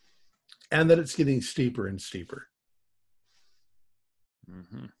that it's getting steeper and steeper.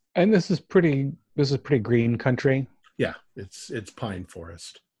 Mm-hmm. And this is pretty green country. Yeah, it's pine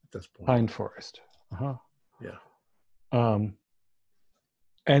forest at this point. Pine forest. Uh-huh. Yeah.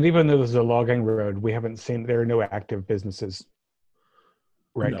 And even though this is a logging road, we haven't seen, there are no active businesses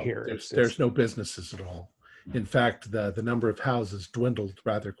right No, here. there's no businesses at all. In fact, the number of houses dwindled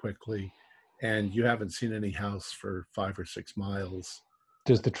rather quickly, and you haven't seen any house for 5 or 6 miles.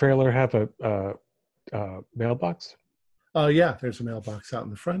 Does the trailer have a mailbox? Yeah, there's a mailbox out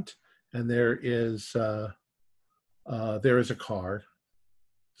in the front, and there is a car.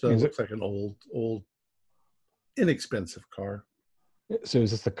 So it Is looks like an old, inexpensive car. So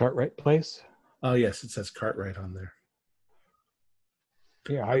is this the Cartwright place? Oh, yes, it says Cartwright on there.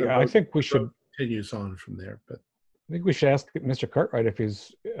 Yeah, The I road- think we the should. road continues on from there, but I think we should ask Mr. Cartwright if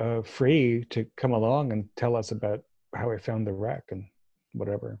he's free to come along and tell us about how he found the wreck and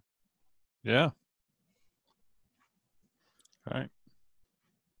whatever. Yeah. All right.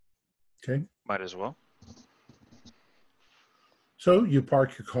 okay. Might as well. So you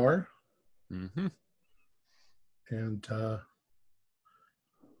park your car, Mm-hmm. and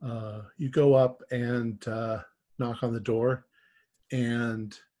you go up and knock on the door,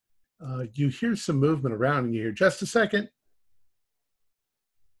 and you hear some movement around, and you hear, "Just a second."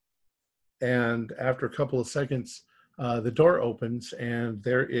 And after a couple of seconds, the door opens, and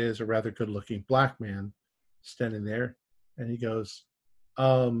there is a rather good-looking black man standing there, and he goes,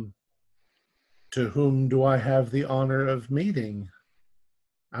 "To whom do I have the honor of meeting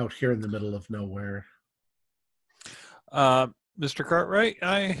out here in the middle of nowhere?" Mr. Cartwright,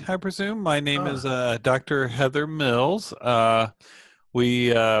 I presume. My name is Ah. Dr. Heather Mills.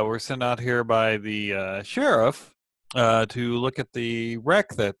 We were sent out here by the sheriff to look at the wreck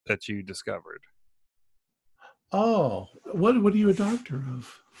that you discovered. Oh, what are you a doctor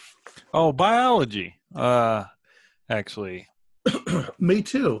of? Oh, biology. Actually. Me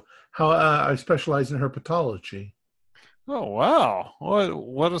too. How I specialize in herpetology. Oh, wow.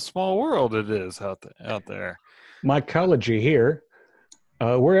 What a small world it is out there. Mycology here.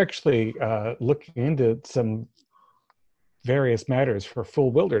 We're actually looking into some various matters for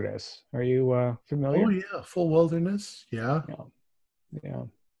full wilderness. Are you familiar? Oh yeah, full wilderness. Yeah. Yeah.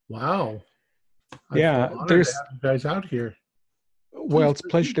 Wow. I Yeah, feel honored to there's. have you guys out here. Well, it's a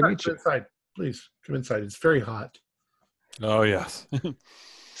pleasure to Come meet you. inside. Please come inside. It's very hot. Oh, yes.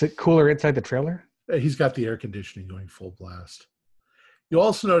 Is it cooler inside the trailer? He's got the air conditioning going full blast. You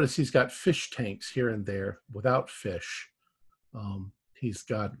also notice he's got fish tanks here and there without fish. He's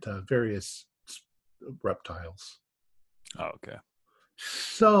got various reptiles. Oh, okay.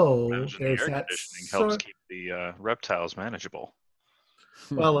 So Imagine the there's air that. conditioning helps keep the reptiles manageable.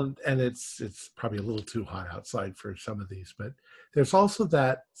 Well, and it's probably a little too hot outside for some of these, but there's also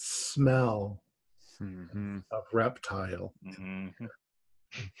that smell Mm-hmm. of reptile. Mm-hmm.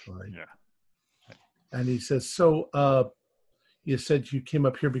 Like, Yeah. and he says, "So, you said you came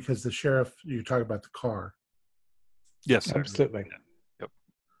up here because the sheriff. You talk about the car." Yes, sir. Absolutely. Yep.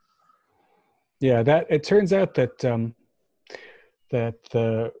 Yeah, that it turns out that that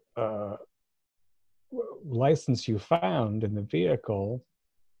the license you found in the vehicle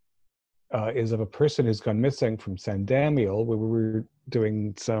is of a person who's gone missing from San Damiel. We were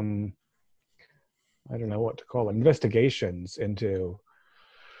doing some, I don't know what to call it, investigations into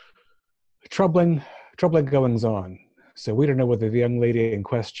troubling goings on. So we don't know whether the young lady in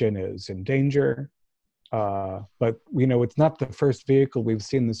question is in danger, but it's not the first vehicle we've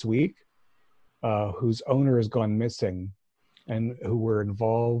seen this week whose owner has gone missing and who were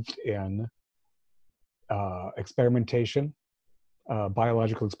involved in experimentation,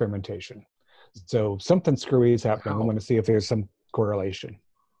 biological experimentation. So something screwy is happening. Wow. I want to see if there's some correlation.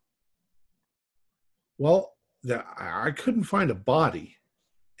 Well, I couldn't find a body,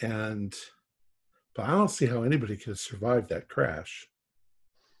 but I don't see how anybody could have survived that crash.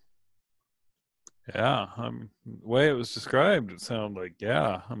 Yeah. The way it was described, it sounded like,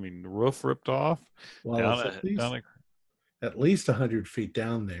 yeah. I mean, the roof ripped off. Well, it's at least 100 feet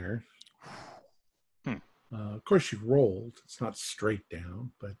down there. Of course, you rolled. It's not straight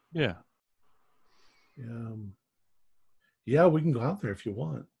down, but yeah. Yeah, we can go out there if you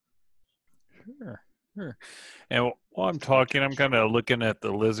want. Sure. And while I'm talking, I'm kind of looking at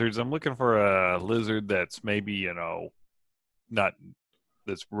the lizards. I'm looking for a lizard that's maybe, not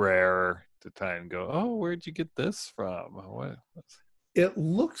that's rare to try and go, oh, where'd you get this from? It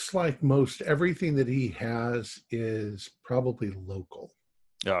looks like most everything that he has is probably local.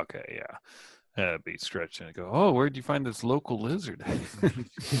 Okay, yeah. That'd be stretching to go, oh, where'd you find this local lizard?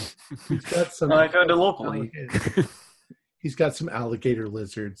 He's got some. I found it locally. He's got some alligator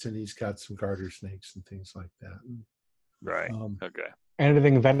lizards, and he's got some garter snakes and things like that. Right. Okay.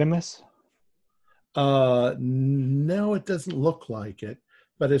 Anything venomous? No, it doesn't look like it.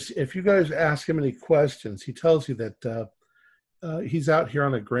 But if you guys ask him any questions, he tells you that he's out here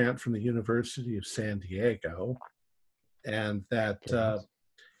on a grant from the University of San Diego, and that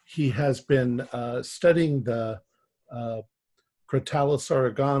he has been studying the Crotalus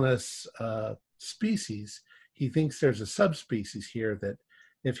oreganus species. He thinks there's a subspecies here that,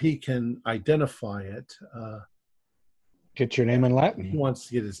 if he can identify it, Get your name in he Latin. wants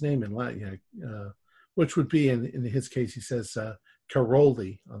to get his name in Latin, which would be, in his case, he says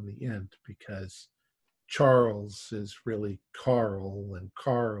Caroli on the end, because Charles is really Carl, and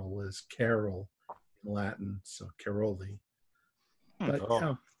Carl is Carol in Latin, so Caroli.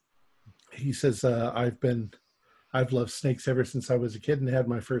 But he says, I've loved snakes ever since I was a kid and had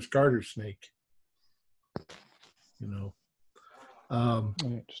my first garter snake. I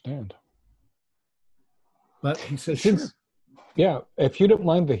understand. But he says, sure. Yeah, if you don't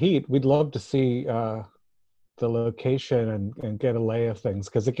mind the heat, we'd love to see the location and get a lay of things.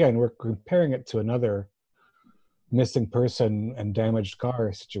 Because again, we're comparing it to another missing person and damaged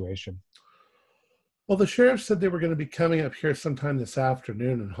car situation. Well, the sheriff said they were going to be coming up here sometime this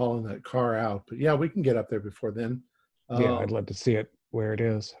afternoon and hauling that car out. But yeah, we can get up there before then. Yeah, I'd love to see it where it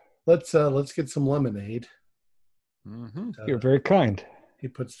is. Let's get some lemonade. Mm-hmm. You're very kind. He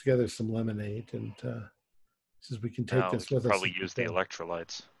puts together some lemonade and says we can take this with us. Probably use the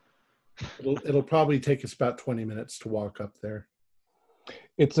electrolytes. It'll probably take us about 20 minutes to walk up there.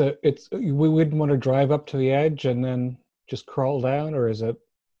 We wouldn't want to drive up to the edge and then just crawl down, or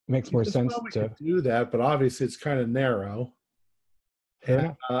makes more sense to do that, but obviously it's kind of narrow.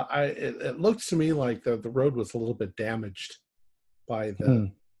 And it looks to me like the road was a little bit damaged by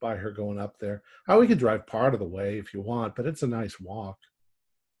her going up there. We could drive part of the way if you want, but it's a nice walk.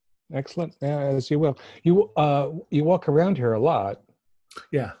 Excellent. Yeah, as you will. You walk around here a lot.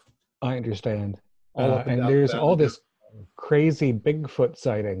 Yeah, I understand. And there's all this crazy Bigfoot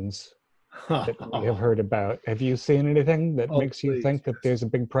sightings that we have heard about. Have you seen anything that makes you think that there's a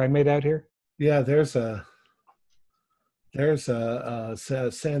big primate out here? Yeah, there's a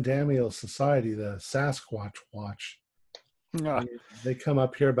San Damiel Society, the Sasquatch Watch. They come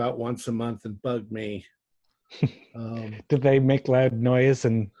up here about once a month and bug me. Do they make loud noise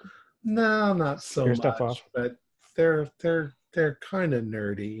and no, not so much, stuff off? But they're kind of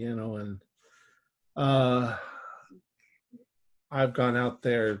nerdy, and I've gone out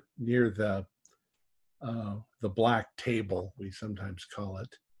there near the black table, we sometimes call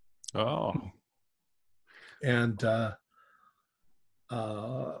it. Oh. And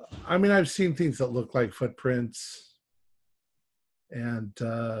I've seen things that look like footprints, and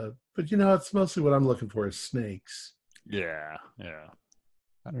but it's mostly what I'm looking for is snakes. Yeah.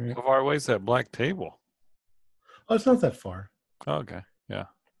 How far away is that black table? Oh, it's not that far. Oh, okay. Yeah.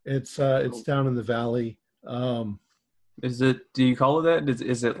 It's down in the valley. Is it? Do you call it that?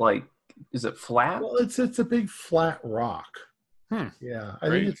 Is it flat? Well, it's a big flat rock. Yeah, I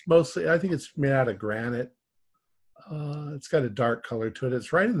think it's made out of granite. It's got a dark color to it.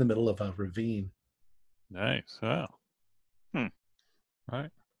 It's right in the middle of a ravine. Nice. Oh.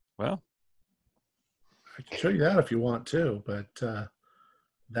 Right. Well, I can show you that if you want to, but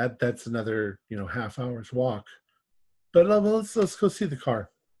that's another half hour's walk. But let's go see the car.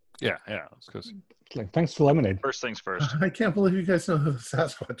 Yeah. Let's go see. Thanks for lemonade. First things first. I can't believe you guys know who the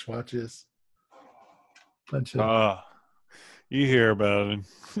Sasquatch Watch is. You hear about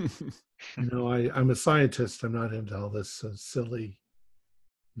it. I'm a scientist. I'm not into all this silly,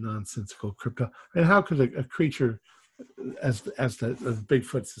 nonsensical crypto. And how could a creature, as the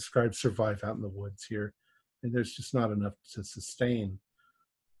Bigfoot's described, survive out in the woods here? And there's just not enough to sustain.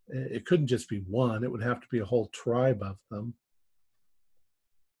 It couldn't just be one. It would have to be a whole tribe of them.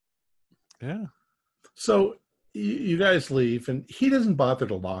 Yeah. So you guys leave, and he doesn't bother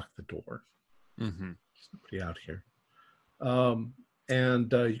to lock the door. Mm-hmm. There's nobody out here.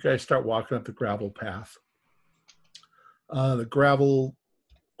 And you guys start walking up the gravel path. The gravel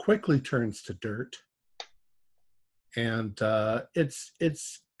quickly turns to dirt, and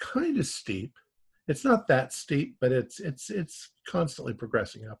it's kind of steep. It's not that steep, but it's constantly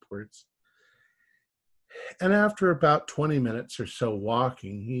progressing upwards. And after about 20 minutes or so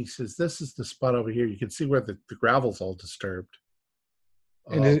walking, he says, "This is the spot over here. You can see where the gravel's all disturbed."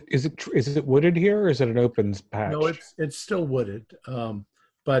 And is it wooded here, or is it an open patch? No, it's still wooded.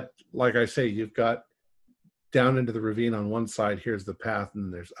 But like I say, you've got down into the ravine on one side. Here's the path,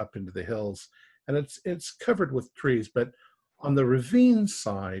 and there's up into the hills, and it's covered with trees. But on the ravine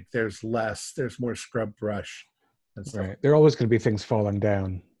side, there's less. There's more scrub brush and stuff. Right. There are always going to be things falling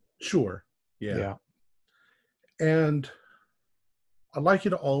down. Sure. Yeah. And I'd like you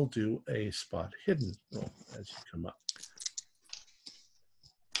to all do a spot hidden roll as you come up.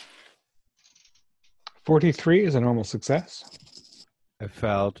 43 is a normal success. I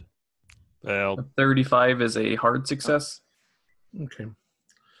failed. Well, A 35 is a hard success. Okay.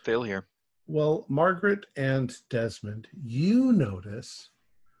 Fail here. Well, Margaret and Desmond, you notice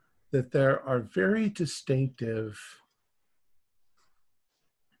that there are very distinctive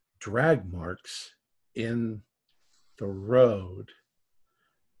drag marks in the road.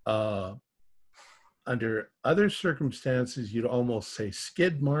 Under other circumstances, you'd almost say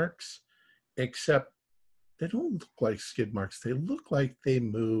skid marks, except they don't look like skid marks. They look like they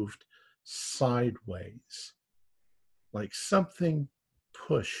moved sideways, like something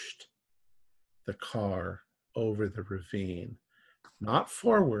pushed the car over the ravine, not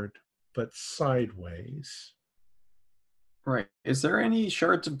forward, but sideways. Right. Is there any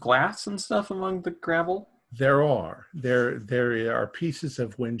shards of glass and stuff among the gravel? There are pieces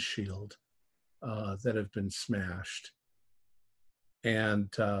of windshield that have been smashed, and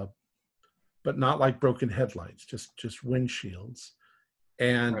but not like broken headlights, just windshields.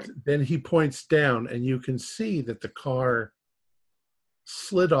 And Right. then he points down, and you can see that the car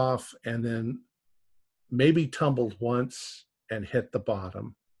slid off and then maybe tumbled once and hit the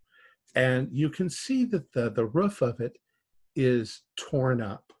bottom. And you can see that the roof of it is torn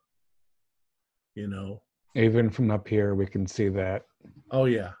up, you know. Even from up here, we can see that. Oh,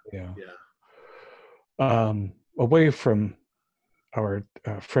 yeah. Yeah. Yeah. Away from our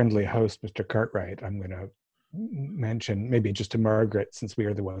friendly host, Mr. Cartwright, I'm going to mention, maybe just to Margaret, since we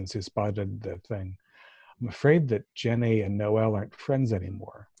are the ones who spotted the thing. I'm afraid that Jenny and Noelle aren't friends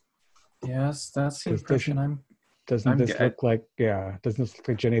anymore. Yes, that's the 'Cause impression Doesn't I'm this get- look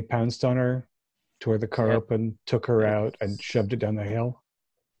like Jenny pounced on her, tore the car Yeah. open, took her Yes. out, and shoved it down the hill?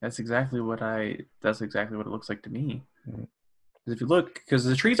 That's exactly what it looks like to me. Mm. 'Cause if you look, because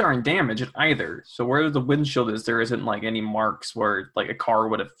the trees aren't damaged either, so where the windshield is, there isn't like any marks where like a car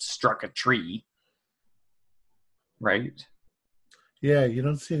would have struck a tree, right? Yeah, you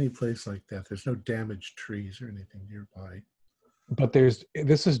don't see any place like that. There's no damaged trees or anything nearby. But this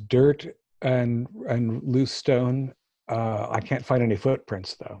is dirt and loose stone. I can't find any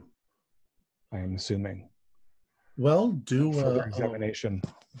footprints, though. I am assuming. Well, do Further examination.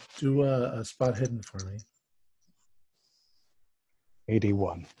 a spot hidden for me.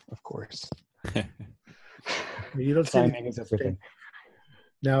 81, of course. You don't see Timing anything is everything.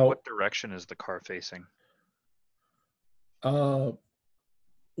 Now, What direction is the car facing?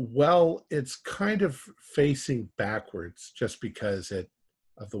 well, it's kind of facing backwards just because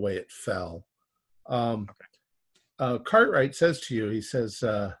of the way it fell. Cartwright says to you, he says,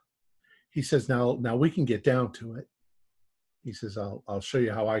 now we can get down to it. He says, I'll show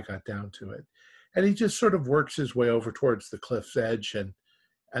you how I got down to it. And he just sort of works his way over towards the cliff's edge, and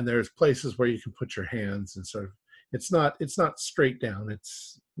there's places where you can put your hands and sort of, it's not straight down,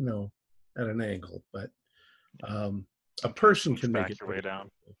 it's, at an angle, but a person can make Back it your way down.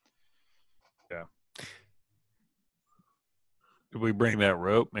 yeah. If we bring that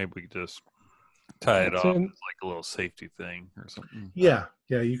rope, maybe we just tie it It's off in- as like a little safety thing or something. Yeah,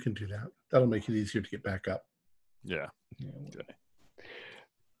 you can do that. That'll make it easier to get back up. Yeah. Okay.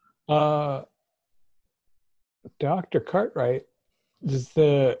 Dr. Cartwright, has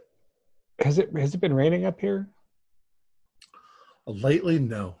it been raining up here? Lately,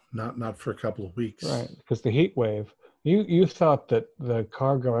 no, not for a couple of weeks. Right, because the heat wave. You thought that the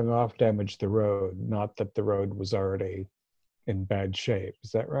car going off damaged the road, not that the road was already in bad shape.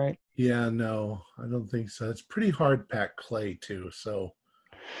 Is that right? Yeah, no, I don't think so. It's pretty hard packed clay too. So,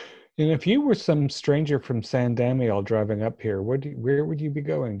 And if you were some stranger from San Damiel driving up here, where would you be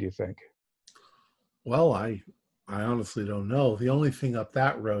going, do you think? well, I honestly don't know. The only thing up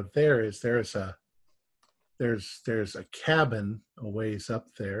that road there is there's a cabin a ways up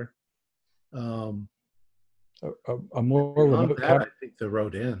there. A more Beyond remote that, cabin. I think the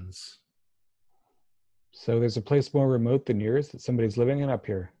road ends. So there's a place more remote than yours that somebody's living in up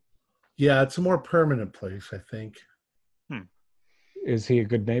here. Yeah, it's a more permanent place, I think. Is he a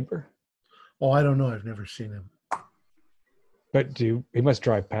good neighbor? Oh, I don't know. I've never seen him. But he must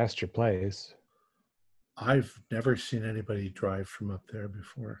drive past your place. I've never seen anybody drive from up there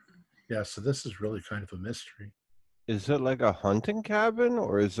before. Yeah, so this is really kind of a mystery. Is it like a hunting cabin,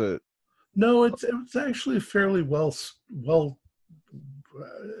 or is it? No, it's actually fairly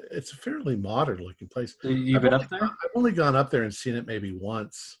it's a fairly modern looking place. You've been up there? I've only gone up there and seen it maybe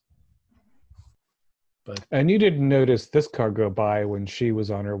once. But And you didn't notice this car go by when she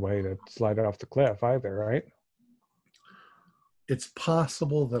was on her way to slide off the cliff either, right? it's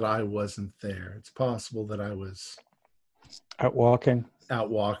possible that I wasn't there. It's possible that I was Out walking. out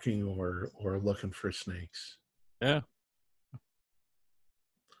walking or looking for snakes. Yeah.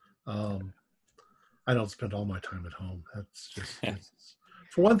 I don't spend all my time at home. That's just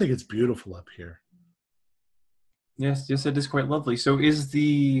For one thing, it's beautiful up here. Yes, it is quite lovely. So is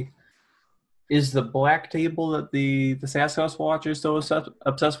the black table that the Sasquatch Watch is so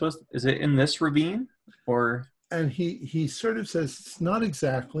obsessed with? Is it in this ravine, or? And he sort of says it's not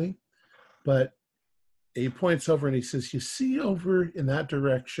exactly, but he points over and he says, "You see over in that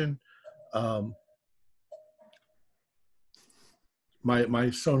direction, my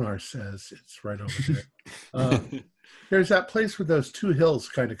sonar says it's right over there. There's that place where those two hills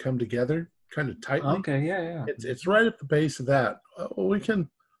kind of come together, kind of tightly. Okay, yeah. It's right at the base of that. We can,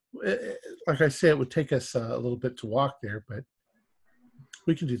 like I say, it would take us a little bit to walk there, but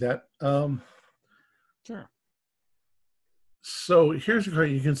we can do that. Sure. So here's a car.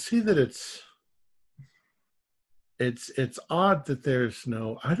 You can see that it's odd that there's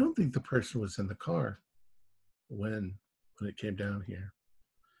no. I don't think the person was in the car when it came down here.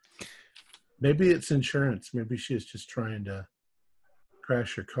 Maybe it's insurance. Maybe she is just trying to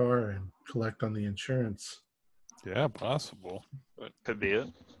crash her car and collect on the insurance. Yeah, possible. But could be it.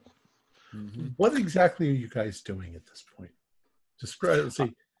 Mm-hmm. What exactly are you guys doing at this point? Describe. Let's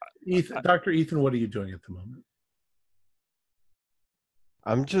see, Dr. Ethan. What are you doing at the moment?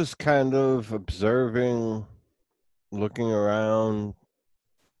 I'm just kind of observing, looking around.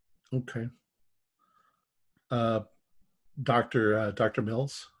 Okay. Dr.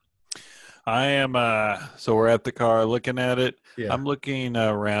 Mills. I am so we're at the car looking at it. Yeah. I'm looking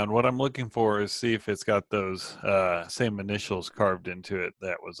around. What I'm looking for is see if it's got those same initials carved into it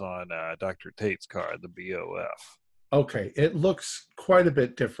that was on Dr. Tate's car, the BOF. Okay. It looks quite a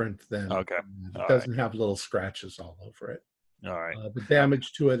bit different than. Okay. It doesn't have little scratches all over it. All right. The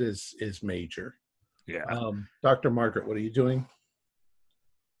damage to it is major. Yeah. Dr. Margaret, what are you doing?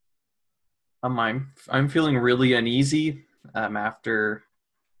 I'm feeling really uneasy after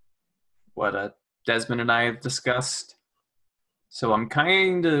what Desmond and I have discussed. So I'm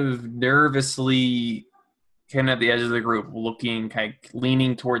kind of nervously kind of at the edge of the group, looking, kind of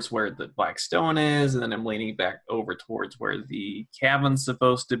leaning towards where the black stone is, and then I'm leaning back over towards where the cabin's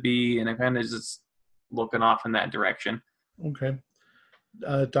supposed to be, and I'm kind of just looking off in that direction. Okay.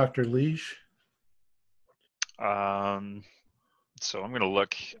 Dr. Leash? So I'm going to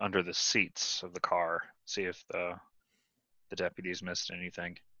look under the seats of the car, see if the deputies missed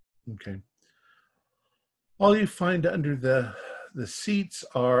anything. Okay. All you find under the seats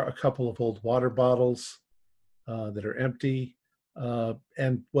are a couple of old water bottles that are empty,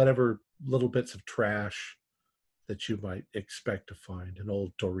 and whatever little bits of trash that you might expect to find. An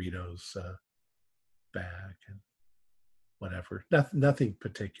old Doritos bag and whatever. Nothing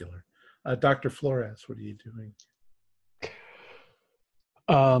particular. Dr. Flores, what are you doing?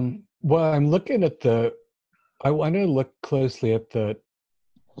 Well, I'm looking at I want to look closely at the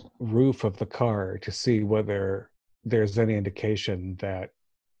roof of the car to see whether there's any indication that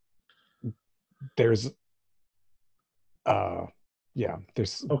there's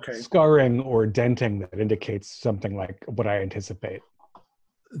Okay. scarring or denting that indicates something like what I anticipate.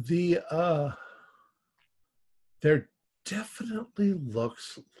 There definitely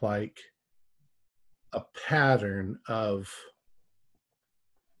looks like a pattern of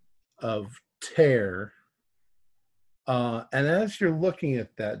tear. And as you're looking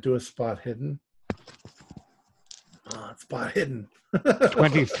at that, do a spot hidden. It's spot hidden.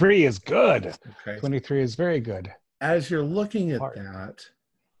 23 is good. Okay. 23 is very good. As you're looking at that,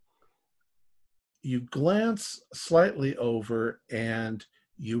 you glance slightly over and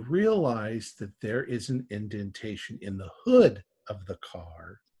you realize that there is an indentation in the hood of the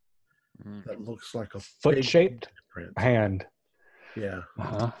car that looks like a foot-shaped print. hand. Yeah.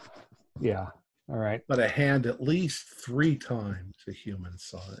 Yeah. All right. But a hand at least 3 times the human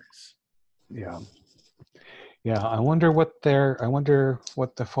size. Yeah. Yeah. I wonder what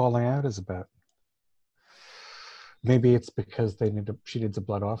the falling out is about. Maybe it's because she needs a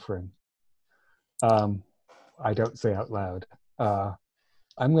blood offering. I don't say out loud.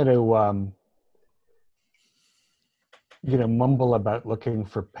 I'm going to mumble about looking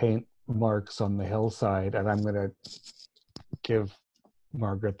for paint marks on the hillside, and I'm going to give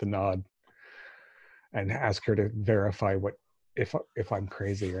Margaret the nod and ask her to verify if I'm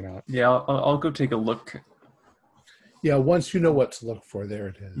crazy or not. Yeah, I'll go take a look. Yeah, once you know what to look for, there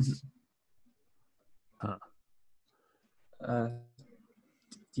it is.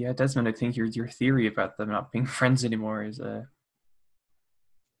 Yeah, Desmond, I think your theory about them not being friends anymore is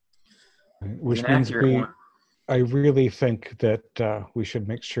which an means accurate one. I really think that we should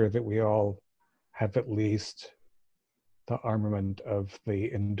make sure that we all have at least the armament of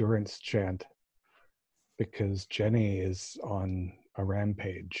the endurance chant, because Jenny is on a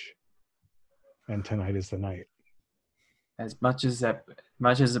rampage, and tonight is the night. much as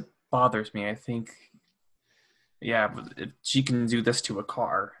it bothers me, I think, yeah, but if she can do this to a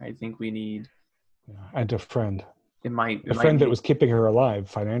car, I think we need. And a friend. It might. A friend that was keeping her alive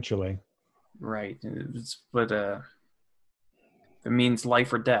financially. Right. But it means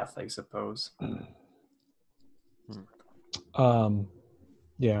life or death, I suppose.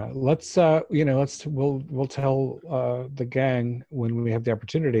 Yeah, we'll tell the gang when we have the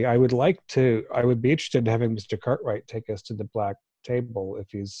opportunity. I would be interested in having Mr. Cartwright take us to the black table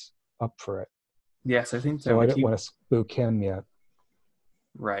if he's up for it. Yes, I think so. I don't want to spook him yet.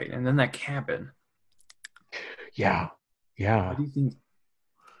 Right, and then that cabin. Yeah. What do you think?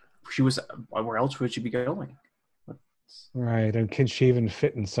 She was. Where else would she be going? Right, and can she even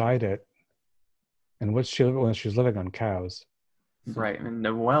fit inside it? And what's she when she's living on cows? Right, and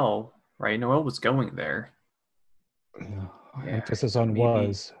Noelle. Right, Noelle was going there. Emphasis on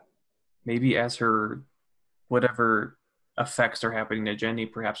was. Maybe as her whatever effects are happening to Jenny,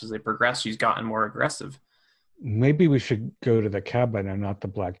 perhaps as they progress, she's gotten more aggressive. Maybe we should go to the cabin and not the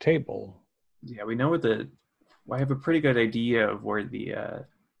black table. Yeah, we know where I have a pretty good idea of where the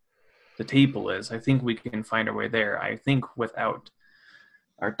table is. I think we can find our way there. I think without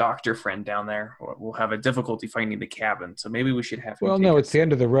our doctor friend down there, we'll have a difficulty finding the cabin. So maybe we should have. Well, no, it's the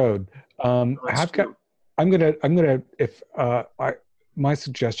end of the road. My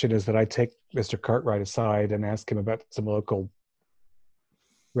suggestion is that I take Mr. Cartwright aside and ask him about some local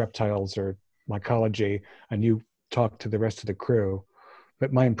reptiles or mycology, and you talk to the rest of the crew.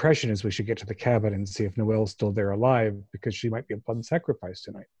 But my impression is we should get to the cabin and see if Noelle's still there alive, because she might be upon sacrifice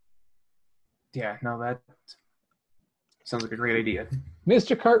tonight. Yeah, no, that sounds like a great idea.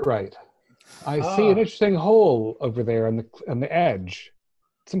 Mr. Cartwright, I see an interesting hole over there on the edge.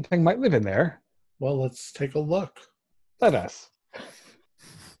 Something might live in there. Well, let's take a look. Let us.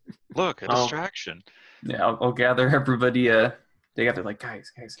 Look, a distraction. Yeah, I'll gather everybody together. Like,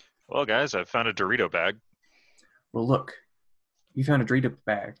 guys. Well, guys, I found a Dorito bag. Well, look, you found a Dorito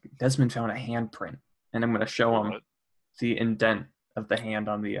bag. Desmond found a handprint, and I'm going to show him the indent of the hand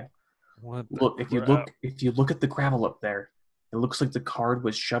on the. Look, if you look at the gravel up there, it looks like the card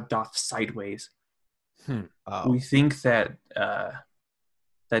was shoved off sideways. We think that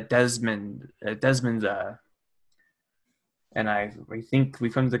Desmond and we think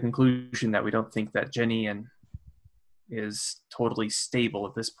we've come to the conclusion that we don't think that Jenny is totally stable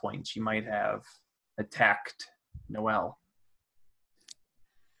at this point. She might have attacked Noelle.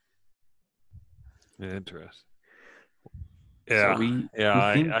 Interesting. Yeah,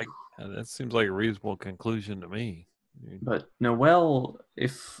 So that seems like a reasonable conclusion to me. But Noelle,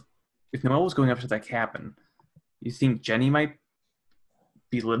 if Noelle was going up to that cabin, you think Jenny might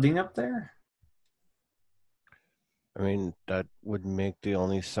be living up there? I mean, that would make the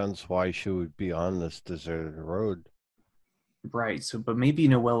only sense why she would be on this deserted road. Right. So, but maybe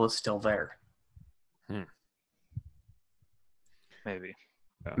Noelle is still there. Maybe.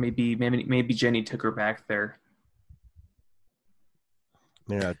 Yeah. Maybe Jenny took her back there.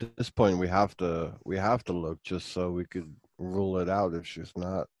 I mean, at this point, we have to look just so we could rule it out if she's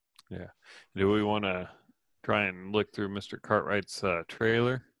not. Yeah. Do we want to try and look through Mr. Cartwright's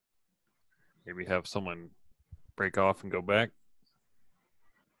trailer? Maybe have someone break off and go back?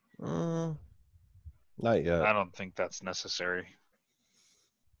 Not yet. I don't think that's necessary.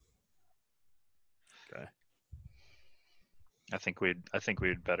 Okay. I think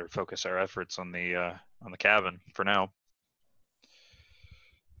we'd better focus our efforts on the cabin for now.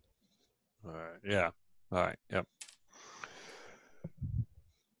 All right. Yeah. All right. Yep.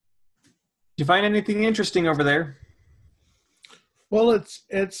 Did you find anything interesting over there? Well,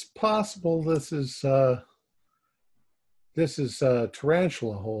 it's possible this is a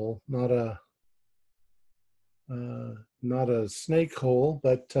tarantula hole, not a snake hole.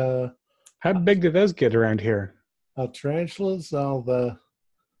 But how big do those get around here? Tarantulas, fairly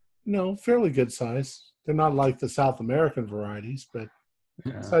good size. They're not like the South American varieties, but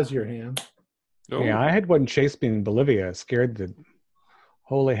size of your hand. Oh. Yeah, I had one chase me in Bolivia. It scared the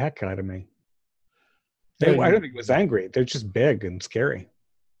holy heck out of me. I don't think it was angry. They're just big and scary.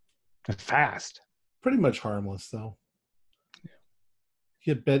 And fast. Pretty much harmless, though.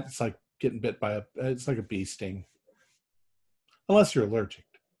 Get bit, it's like getting bit by it's like a bee sting. Unless you're allergic.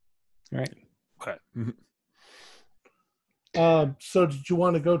 Right. Okay. So did you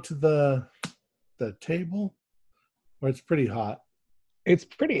want to go to the table? Or it's pretty hot? It's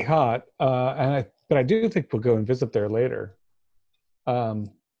pretty hot, but I do think we'll go and visit there later.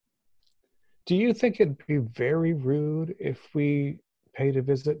 Do you think it'd be very rude if we paid a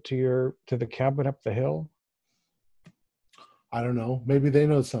visit to the cabin up the hill? I don't know. Maybe they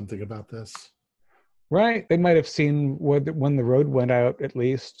know something about this. Right. They might have seen when the road went out, at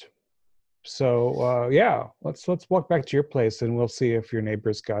least. So yeah, let's walk back to your place and we'll see if your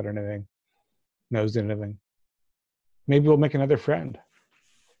neighbor's got anything, knows anything. Maybe we'll make another friend.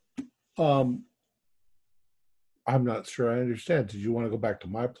 I'm not sure I understand. Did you want to go back to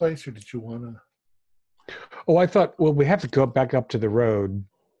my place, or did you want to? Oh, I thought, well, we have to go back up to the road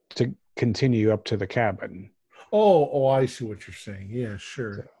to continue up to the cabin. Oh, I see what you're saying. Yeah,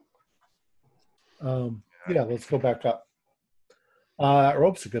 sure. Yeah, let's go back up. That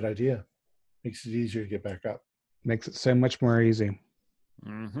rope's a good idea. Makes it easier to get back up. Makes it so much more easy.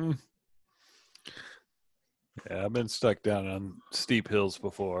 Mm-hmm. Yeah, I've been stuck down on steep hills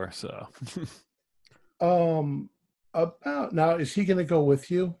before, so. About now, is he going to go with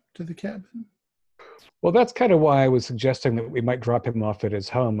you to the cabin? Well, that's kind of why I was suggesting that we might drop him off at his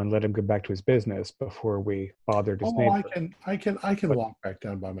home and let him go back to his business before we bothered his neighbor. I can walk back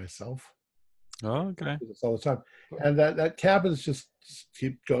down by myself. Oh, okay. I do this all the time, and that cabin's just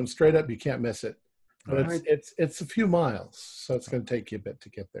keep going straight up. You can't miss it. But it's a few miles, so it's going to take you a bit to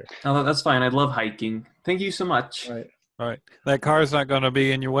get there. Oh, that's fine. I love hiking. Thank you so much. Right. All right. That car's not going to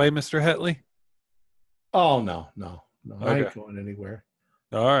be in your way, Mr. Hetley? Oh, no. Okay. I ain't going anywhere.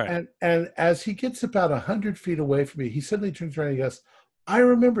 All right. And as he gets about 100 feet away from me, he suddenly turns around and he goes, I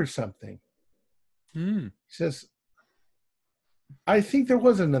remember something. Hmm. He says, I think there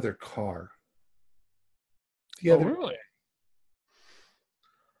was another car. Really?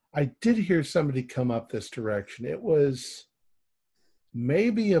 I did hear somebody come up this direction. It was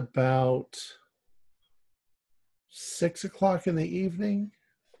maybe about 6 o'clock in the evening.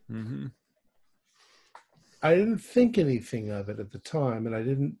 Mm-hmm. I didn't think anything of it at the time, and I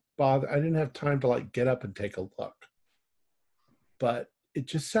didn't have time to like get up and take a look. But it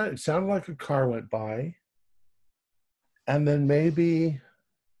just sounded like a car went by, and then maybe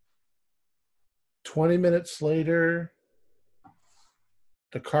 20 minutes later,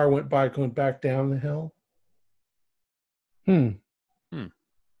 the car went by going back down the hill.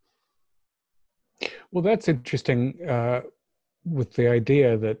 Well, that's interesting. With the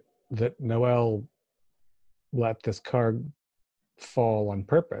idea that Noelle let this car fall on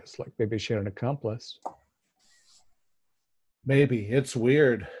purpose, like maybe she had an accomplice. Maybe it's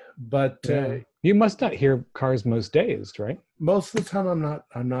weird, but you must not hear cars most days, right? most of the time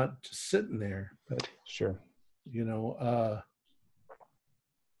I'm not just sitting there. But Sure.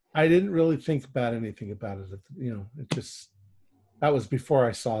 I didn't really think about anything about it. It just, that was before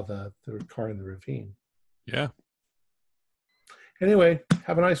I saw the car in the ravine. Yeah. Anyway,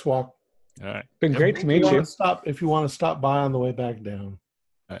 have a nice walk. All right. Been great to meet you. If you want to stop by on the way back down.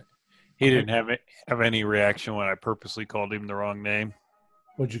 He didn't have any reaction when I purposely called him the wrong name.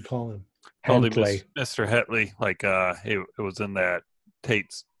 What'd you call him? Called him Hentley. Mr. Hetley, like it was in that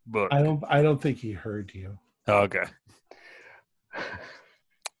Tate's book. I don't think he heard you. Oh, okay.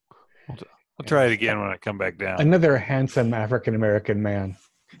 I'll try it again when I come back down. Another handsome African-American man.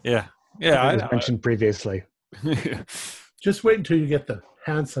 Yeah. I mentioned previously. Just wait until you get the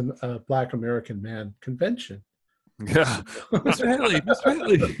handsome Black American man convention. Yeah. Mr.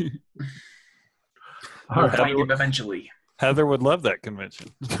 Hetley. All We'll right. find him eventually. Heather would love that convention.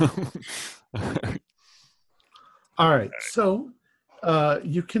 All right. So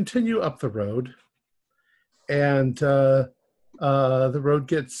you continue up the road, and the road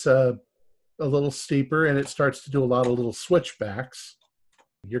gets a little steeper, and it starts to do a lot of little switchbacks.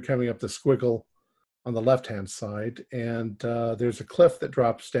 You're coming up the squiggle on the left-hand side, and there's a cliff that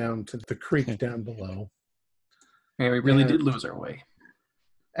drops down to the creek down below. Yeah, we really did lose our way.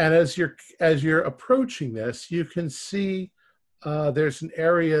 And as you're approaching this, you can see there's an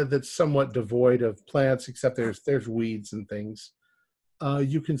area that's somewhat devoid of plants, except there's weeds and things.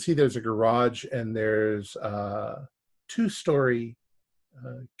 You can see there's a garage, and there's a 2-story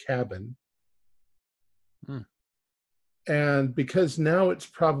cabin. And because now it's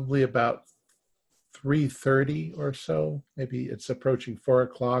probably about 3:30 or so, maybe it's approaching 4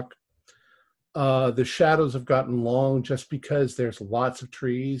 o'clock. The shadows have gotten long just because there's lots of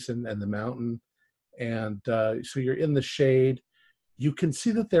trees and the mountain. And so you're in the shade. You can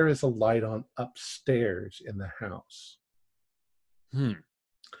see that there is a light on upstairs in the house.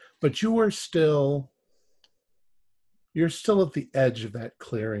 But you're still at the edge of that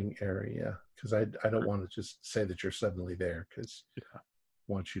clearing area, because I don't want to just say that you're suddenly there, because I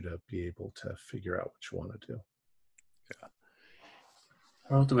want you to be able to figure out what you want to do. Yeah.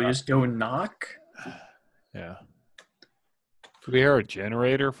 Well, do we just go and knock? Yeah. Do we hear a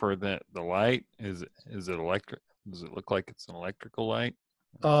generator for the light? Is it electric? Does it look like it's an electrical light?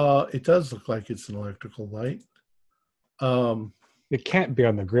 It does look like it's an electrical light. It can't be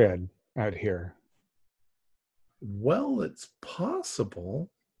on the grid out here. Well, it's possible.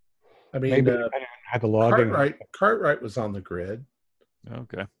 I mean, Maybe depending on how the logging. Cartwright was on the grid.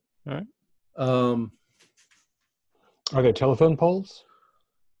 Okay. All right. Um, Are there telephone poles?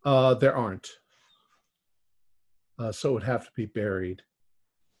 there aren't. So it would have to be buried.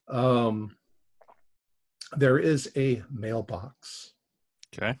 There is a mailbox.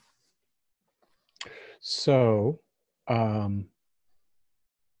 Okay. So,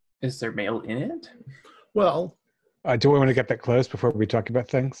 Is there mail in it? Well, do we want to get that close before we talk about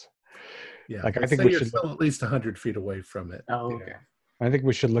things? yeah. Like, I let's think say we you're should. still at least 100 feet away from it. Oh, Yeah. okay. I think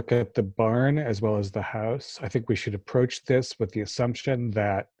we should look at the barn as well as the house. I think we should approach this with the assumption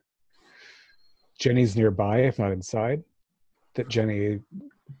that Jenny's nearby, if not inside. That Jenny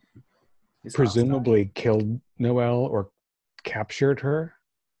Is presumably killed Noelle or captured her.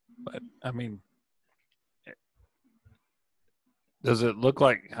 But I mean, does it look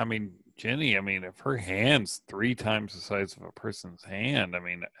like? I mean, Jenny. I mean, if her hand's 3 times the size of a person's hand, I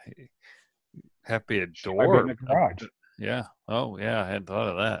mean, have to be a She might be door in the garage. Yeah. Oh, yeah. I hadn't thought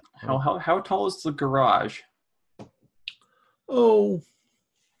of that. How tall is the garage? Oh,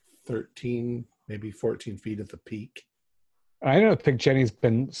 13, maybe 14 feet at the peak. I don't think Jenny's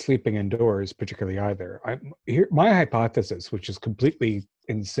been sleeping indoors particularly either. My hypothesis, which is completely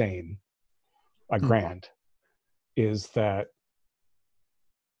insane, a grant, is that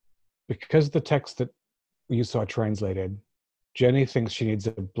because the text that you saw translated, Jenny thinks she needs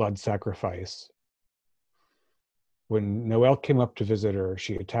a blood sacrifice. When Noelle came up to visit her,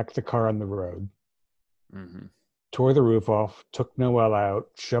 she attacked the car on the road, tore the roof off, took Noelle out,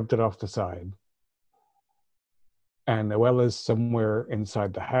 shoved it off the side. And Noelle is somewhere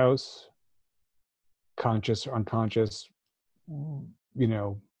inside the house, conscious or unconscious,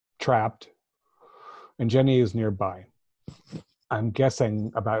 trapped. And Jenny is nearby. I'm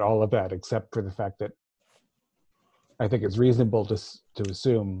guessing about all of that, except for the fact that I think it's reasonable to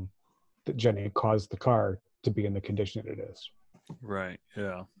assume that Jenny caused the car to be in the condition it is. Right.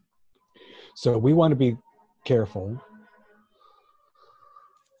 Yeah. So we want to be careful.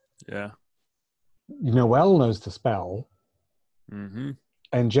 Yeah. Noelle knows the spell. Mm-hmm.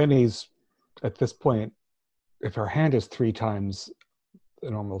 And Jenny's, at this point, if her hand is 3 times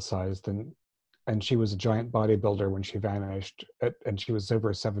the normal size, and she was a giant bodybuilder when she vanished, and she was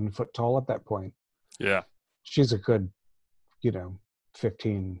over 7 foot tall at that point. Yeah. She's a good,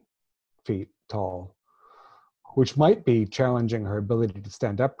 15 feet tall, which might be challenging her ability to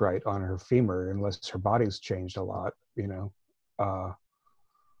stand upright on her femur unless her body's changed a lot,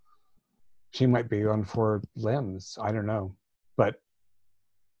 She might be on 4 limbs. I don't know. But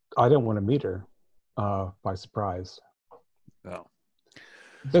I don't want to meet her by surprise. No.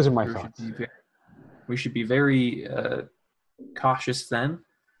 Those are my thoughts. We should be very cautious then.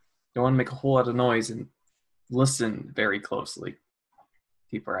 Don't want to make a whole lot of noise and listen very closely.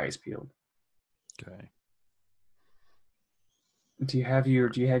 Keep our eyes peeled. Okay. Do you have your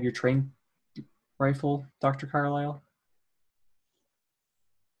train rifle, Dr. Carlisle?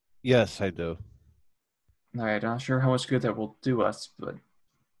 Yes, I do. All right, I'm not sure how much good that will do us, but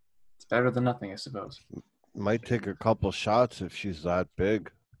it's better than nothing, I suppose. Might take a couple shots if she's that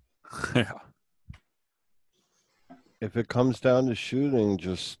big. Yeah. If it comes down to shooting,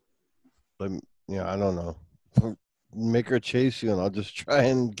 just, I don't know. Make her chase you, and I'll just try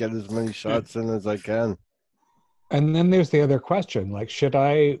and get as many shots in as I can. And then there's the other question, should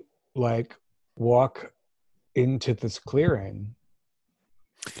I, walk into this clearing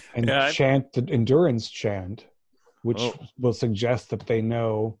and chant the endurance chant, which will suggest that they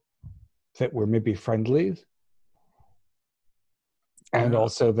know that we're maybe friendlies, and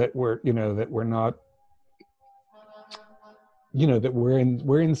also that we're not, that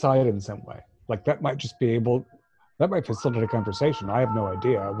we're inside in some way. That might just that might facilitate a conversation. I have no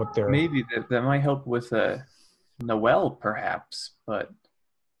idea what they're. Maybe that might help with Noelle, perhaps. But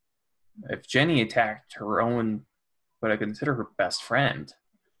if Jenny attacked her own, what I consider her best friend,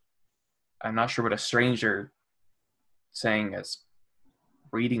 I'm not sure what a stranger saying as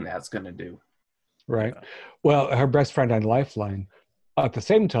reading that's going to do. Right. Well, her best friend on Lifeline. At the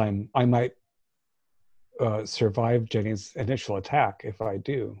same time, I might survive Jenny's initial attack if I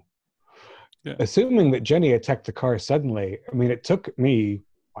do. Yeah. Assuming that Jenny attacked the car suddenly, I mean, it took me,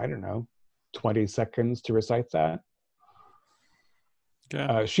 20 seconds to recite that.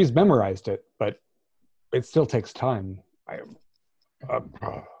 Yeah. She's memorized it, but it still takes time. I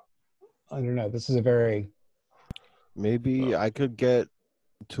don't know. This is a very... Maybe I could get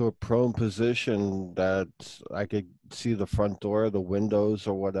to a prone position that I could see the front door, the windows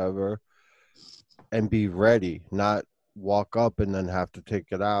or whatever, and be ready, not walk up and then have to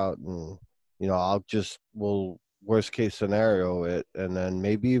take it out. And, we'll worst case scenario it, and then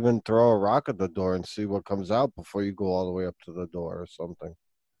maybe even throw a rock at the door and see what comes out before you go all the way up to the door or something.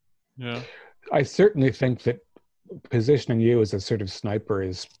 Yeah. I certainly think that positioning you as a sort of sniper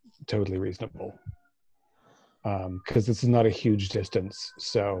is totally reasonable. Because this is not a huge distance,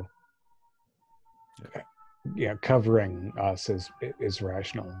 so yeah, covering us is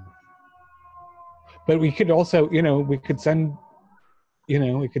rational. But we could also, we could send,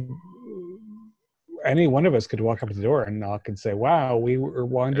 we could, any one of us could walk up to the door and knock and say, "Wow, we were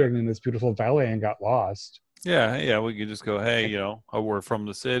wandering in this beautiful valley and got lost." Yeah, we could just go, hey, oh, we're from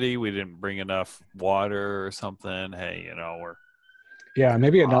the city. We didn't bring enough water or something. Hey, we're... Yeah,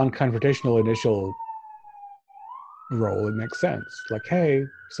 maybe a non-confrontational initial role would make sense. Like, hey,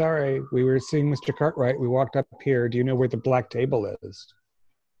 sorry, we were seeing Mr. Cartwright. We walked up here. Do you know where the black table is?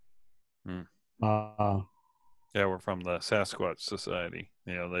 Yeah, we're from the Sasquatch Society.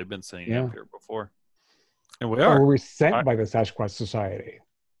 They've been singing Yeah. up here before. And we are. Or we're sent by the Sasquatch Society.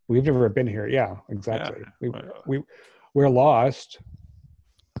 We've never been here. Yeah, exactly. Yeah. We're lost.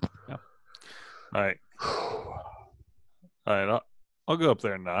 Yeah. All right. I'll go up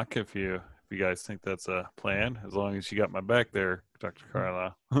there and knock if you guys think that's a plan. As long as you got my back there, Dr.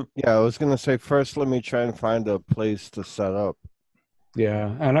 Carlisle. Yeah, I was gonna say first. Let me try and find a place to set up.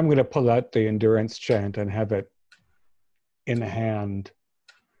 Yeah, and I'm going to pull out the endurance chant and have it in hand,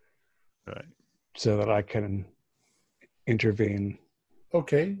 Right, so that I can intervene.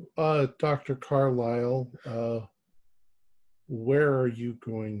 Okay, Dr. Carlisle, where are you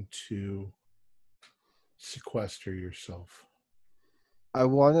going to sequester yourself? I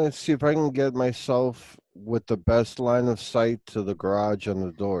want to see if I can get myself with the best line of sight to the garage and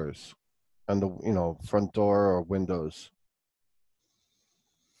the doors, and the front door or windows.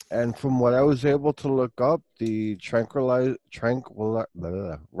 And from what I was able to look up, the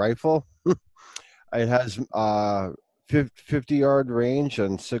rifle, it has 50-yard range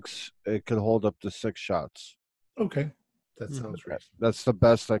and it could hold up to 6 shots. Okay, that sounds reasonable. That's the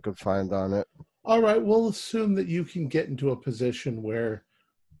best I could find on it. All right, we'll assume that you can get into a position where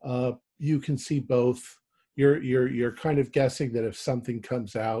you can see both. You're kind of guessing that if something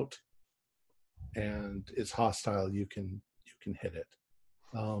comes out and is hostile, you can hit it.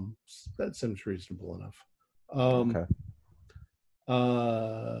 That seems reasonable enough. Okay.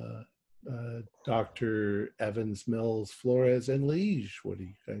 Dr. Evans, Mills, Flores, and Liege, what are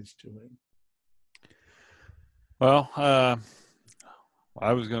you guys doing? Well,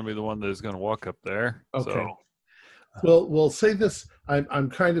 I was going to be the one that's going to walk up there. Okay. So. We'll say this. I'm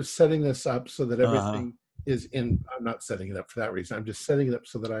kind of setting this up so that everything is in. I'm not setting it up for that reason. I'm just setting it up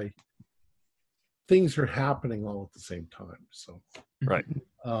so that things are happening all at the same time. So. Right.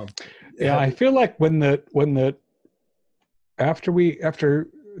 Yeah, I feel like after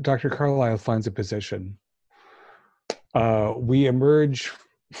Dr. Carlisle finds a position, we emerge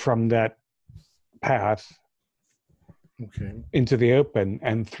from that path into the open,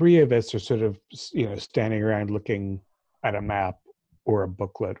 and 3 of us are sort of standing around looking at a map or a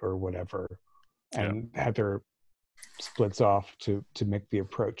booklet or whatever, and Heather splits off to make the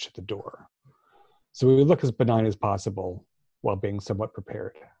approach at the door. So we look as benign as possible while being somewhat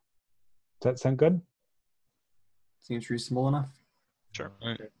prepared. Does that sound good? Seems reasonable enough. Sure.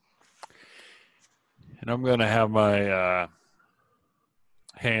 Right. And I'm going to have my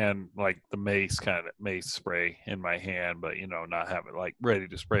hand, like the mace spray in my hand, but not have it like ready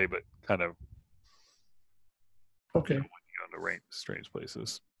to spray, but kind of okay. When you go into strange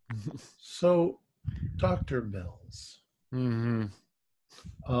places. So, Dr. Mills. Mm-hmm.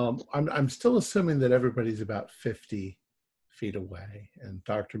 I'm still assuming that everybody's about 50 feet away, and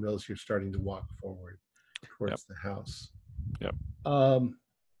Dr. Mills, you're starting to walk forward towards the house. Yep.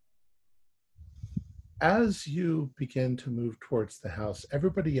 As you begin to move towards the house,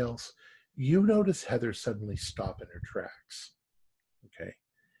 everybody else, you notice Heather suddenly stop in her tracks. Okay.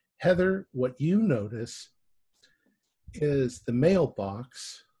 Heather, what you notice is the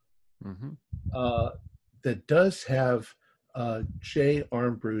mailbox that does have J.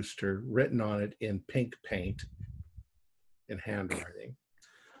 Armbruster written on it in pink paint in handwriting.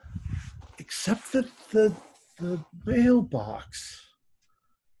 Except that the mailbox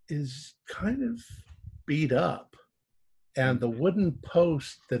is kind of beat up, and the wooden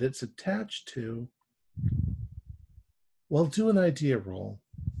post that it's attached to, well, do an idea roll.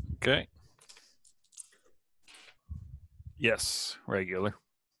 Okay. Yes, regular.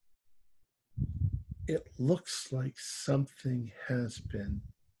 It looks like something has been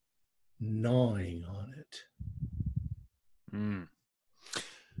gnawing on it. Mm.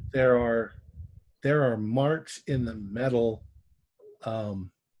 There are marks in the metal,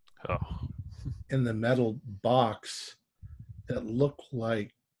 in the metal box that look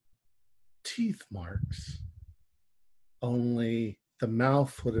like teeth marks, only the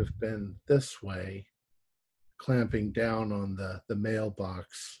mouth would have been this way, clamping down on the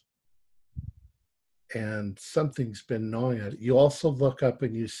mailbox, and something's been gnawing at it. You also look up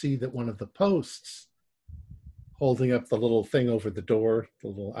and you see that one of the posts holding up the little thing over the door, the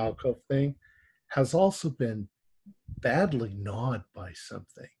little alcove thing, has also been badly gnawed by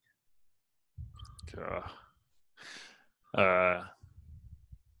something.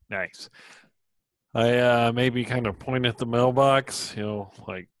 Nice. I maybe kind of point at the mailbox,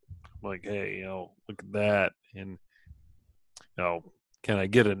 like, hey, look at that, and can I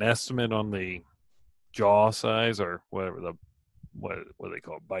get an estimate on the jaw size or whatever what they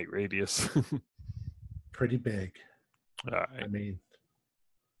call it, bite radius? Pretty big. Right. I mean,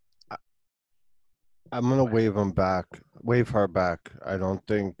 I'm gonna wave her back. I don't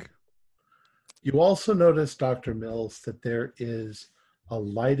think. You also notice, Dr. Mills, that there is a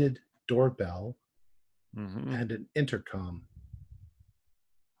lighted doorbell and an intercom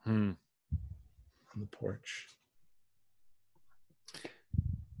on the porch.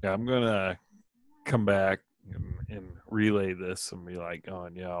 Yeah, I'm gonna come back and relay this and be like,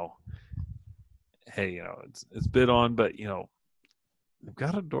 hey, it's bid on, but they've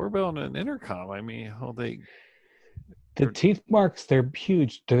got a doorbell and an intercom. I mean, The teeth marks, they're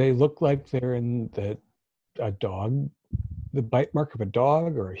huge. Do they look like they're in a dog, the bite mark of a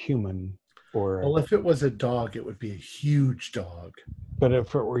dog or a human? Well, if it was a dog, it would be a huge dog. But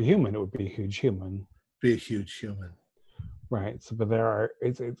if it were human, it would be a huge human. Be a huge human. Right. So, but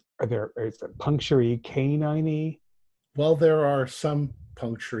is it punctury canine-y? Well, there are some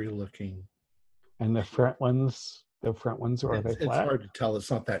punctury looking. And the front ones, are they flat? It's hard to tell.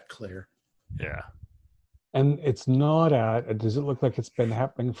 It's not that clear. Yeah. And it's not does it look like it's been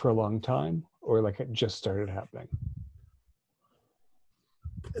happening for a long time or like it just started happening?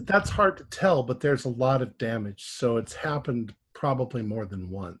 That's hard to tell, but there's a lot of damage. So it's happened probably more than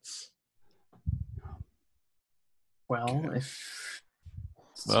once. Well,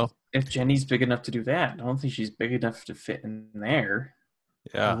 if Jenny's big enough to do that, I don't think she's big enough to fit in there.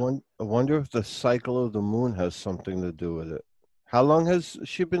 Yeah. I wonder if the cycle of the moon has something to do with it. How long has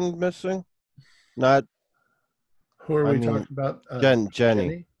she been missing? Not. Who are we talking about?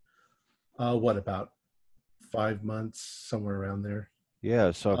 Jenny. What, about 5 months, somewhere around there?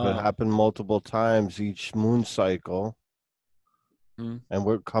 Yeah, so if it happened multiple times each moon cycle, and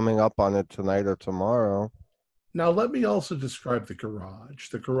we're coming up on it tonight or tomorrow. Now, let me also describe the garage.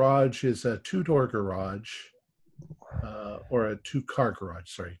 The garage is a two-door garage, or a two-car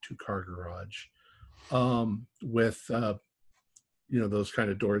garage, with, those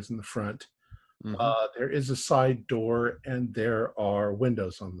kind of doors in the front. There is a side door, and there are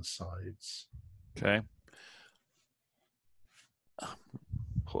windows on the sides. Okay.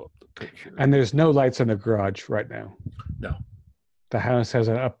 Pull up the picture. And there's no lights in the garage right now. No. The house has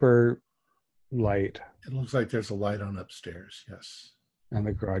an upper light. It looks like there's a light on upstairs, yes. And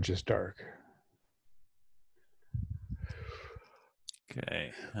the garage is dark.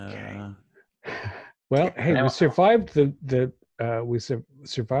 Okay. Well, hey, we survived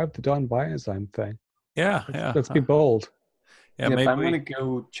survived the Don Biozyme thing. Yeah. Let's be bold. Yeah, yep, maybe I'm going to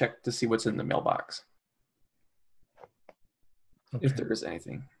go check to see what's in the mailbox. Okay. If there is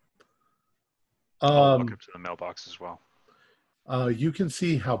anything. I'll look up to the mailbox as well. You can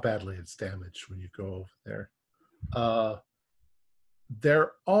see how badly it's damaged when you go over there.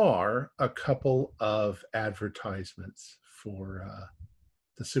 There are a couple of advertisements for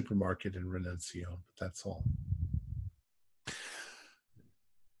the supermarket in Renuncion, but that's all.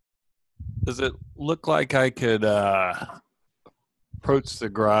 Does it look like I could approach the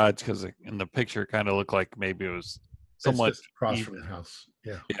garage? Because in the picture, it kind of looked like maybe it was somewhat it's just across from the house.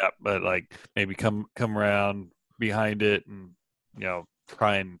 Yeah. Yeah, but like maybe come around behind it and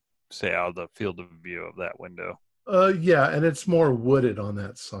try and stay out of the field of view of that window. Yeah, and it's more wooded on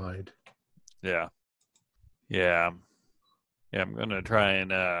that side. Yeah. I'm gonna try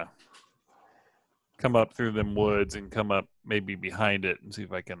and come up through them woods and come up maybe behind it and see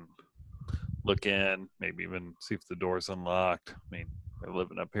if I can look in, maybe even see if the door's unlocked. I mean, we're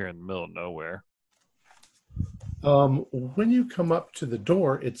living up here in the middle of nowhere. When you come up to the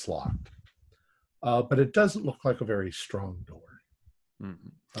door, it's locked, but it doesn't look like a very strong door.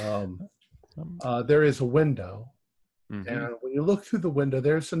 There is a window, and when you look through the window,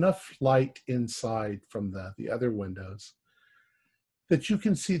 there's enough light inside from the other windows that you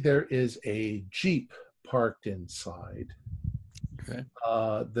can see there is a Jeep parked inside. Okay.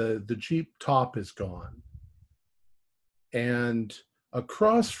 The Jeep top is gone, and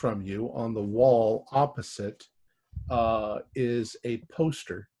Across from you on the wall opposite is a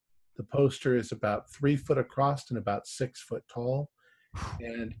poster. The poster is about 3 foot across and about 6 foot tall.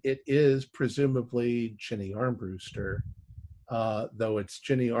 And it is presumably Ginny Armbruster, though it's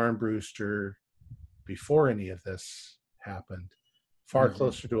Ginny Armbruster before any of this happened. Far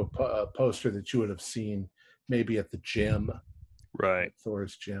closer to a poster that you would have seen maybe at the gym, Right. at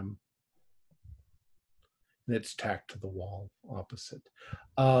Thor's gym. And it's tacked to the wall opposite.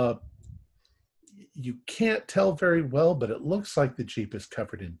 You can't tell very well, but it looks like the Jeep is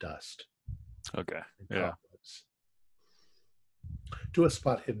covered in dust. Okay. And Yeah. cobwebs. Do a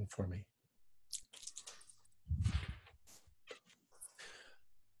spot hidden for me.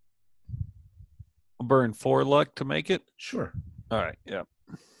 I'll burn 4 luck to make it. Sure. All right. Yeah.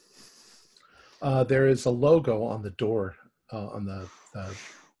 There is a logo on the door, on the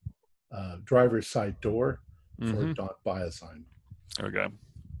driver's side door for Don Biozyme. Okay.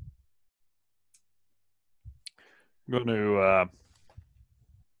 I'm going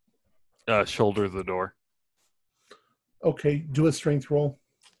to shoulder the door. Okay, do a strength roll.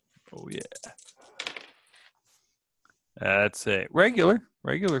 Oh, yeah. That's a regular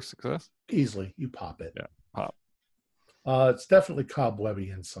success. Easily, you pop it. Yeah, pop. It's definitely cobwebby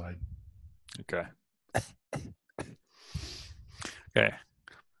inside. Okay. Okay.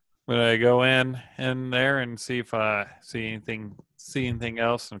 I'm gonna go in there and see if I see anything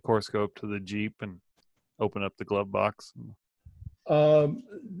else, and of course go up to the Jeep and open up the glove box.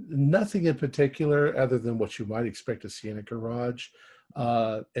 Nothing in particular other than what you might expect to see in a garage.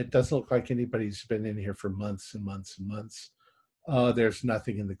 It doesn't look like anybody's been in here for months and months and months. There's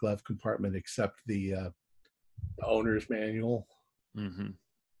nothing in the glove compartment except the owner's manual.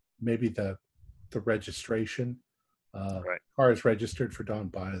 Maybe the registration. Right. Car is registered for Don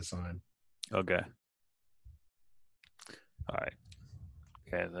Biozyme. Okay. All right.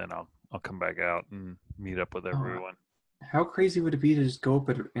 Okay, then I'll come back out and meet up with everyone. How crazy would it be to just go up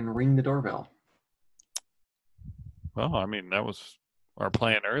and ring the doorbell? Well, I mean, that was our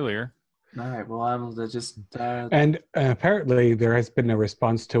plan earlier. All right. Well, I will just. And apparently, there has been a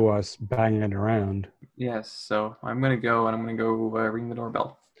response to us banging around. Yes. So I'm gonna go and I'm gonna go ring the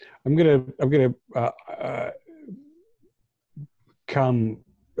doorbell. I'm gonna come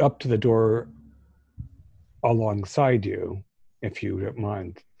up to the door alongside you, if you don't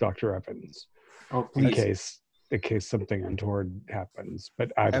mind, Dr. Evans. Oh, please. In case something untoward happens,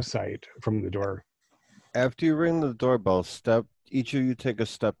 but out of sight from the door. After you ring the doorbell, each of you take a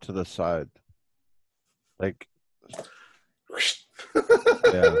step to the side. Like,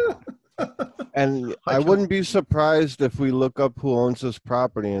 yeah. And I wouldn't be surprised if we look up who owns this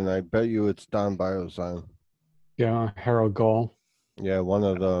property, and I bet you it's Don Biozyme. Yeah, Harold Gall. Yeah, one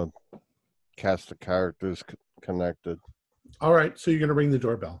of the cast of characters connected. All right, so you're going to ring the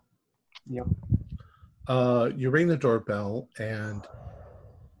doorbell. Yep. You ring the doorbell, and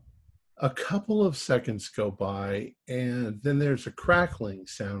a couple of seconds go by, and then there's a crackling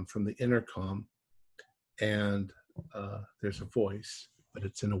sound from the intercom, and there's a voice, but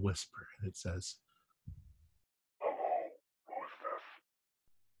it's in a whisper, and it says,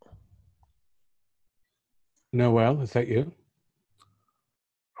 Noelle, is that you?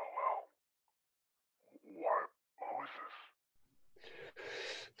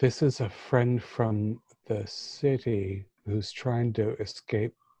 This is a friend from the city who's trying to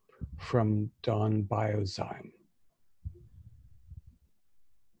escape from Don Biozyme.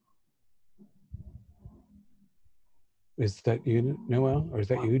 Is that you, Noelle? Or is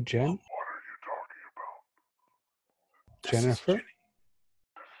that you, Jen? What are you talking about? Jennifer? This is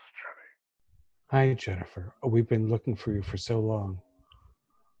Jenny. Hi, Jennifer. Oh, we've been looking for you for so long.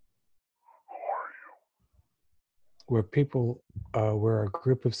 Who are you? We're a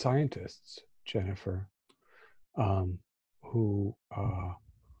group of scientists, Jennifer, who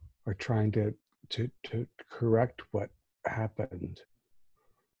are trying to correct what happened.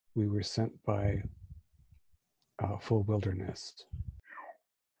 We were sent by Full Wilderness.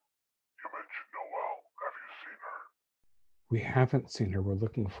 You mentioned Noelle. Have you seen her? We haven't seen her. We're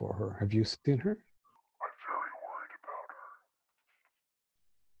looking for her. Have you seen her? I'm very worried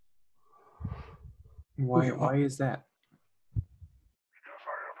about her. Why is that? Because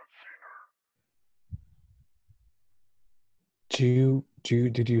I haven't seen her.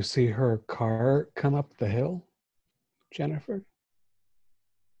 Did you see her car come up the hill, Jennifer?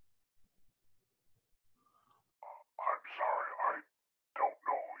 I'm sorry. I don't know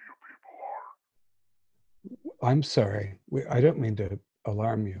who you people are. I'm sorry. I don't mean to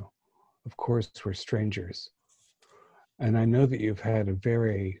alarm you. Of course, we're strangers. And I know that you've had a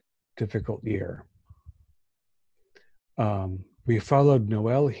very difficult year. We followed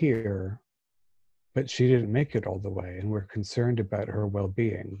Noelle here, but she didn't make it all the way, and we're concerned about her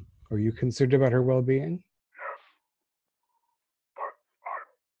well-being. Are you concerned about her well-being? Yes, but I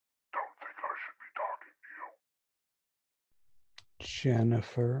don't think I should be talking to you.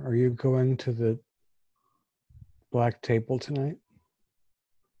 Jennifer, are you going to the black table tonight?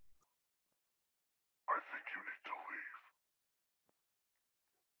 I think you need to leave.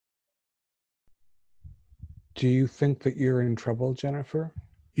 Do you think that you're in trouble, Jennifer?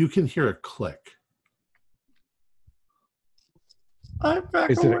 You can hear a click. I'm back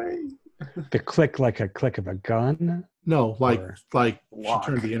Is it away. the click like a click of a gun? No, like Or- she Lock.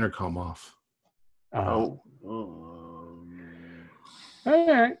 turned the intercom off. Oh. All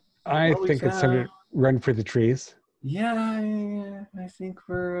right. I Well, we think it's time to run for the trees. Yeah, I think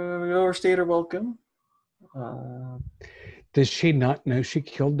we overstayed our welcome. Does she not know she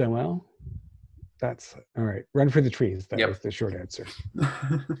killed Noelle? That's all right. Run for the trees. That Yep. was the short answer.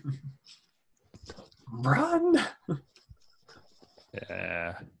 Run!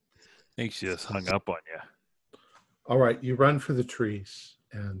 Yeah. I think she just hung up on you. All right, you run for the trees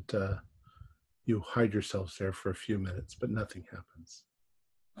and you hide yourselves there for a few minutes, but nothing happens.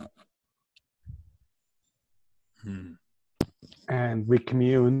 And we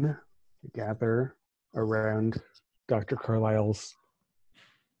commune, we gather around Dr. Carlisle's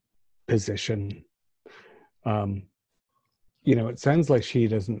position. It sounds like she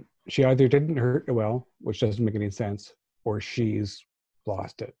either didn't hurt Noelle, which doesn't make any sense, or she's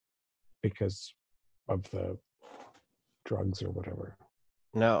lost it because of the drugs or whatever.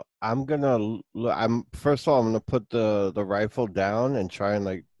 Now I'm first of all I'm gonna put the rifle down and try and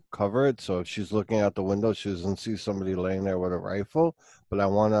like cover it, so if she's looking out the window she doesn't see somebody laying there with a rifle. But I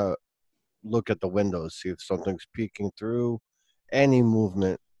want to look at the windows, see if something's peeking through, any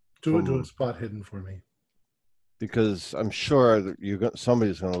movement. Do a spot hidden for me. Because I'm sure that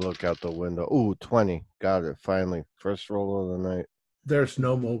somebody's gonna look out the window. Ooh, 20, got it finally. First roll of the night. There's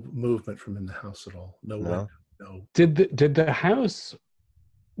no movement from in the house at all. No. Window, no. Did the house?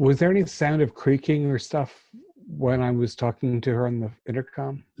 Was there any sound of creaking or stuff when I was talking to her on the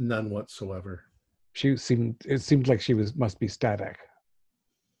intercom? None whatsoever. It seemed like she must be static.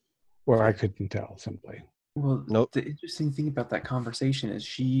 Or I couldn't tell simply. Well, Nope. The interesting thing about that conversation is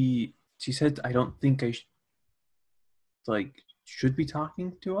she said, "I don't think I should be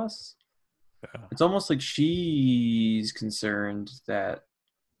talking to us." Yeah. It's almost like she's concerned that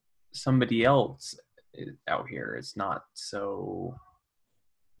somebody else out here is not so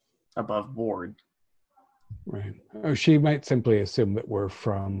above board. Right. Or she might simply assume that we're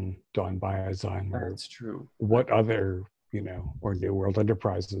from Dawn Biozyme or That's true. what other, or New World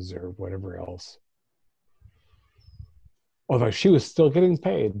Enterprises or whatever else. Although she was still getting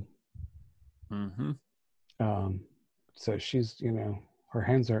paid. Mm-hmm. So she's, her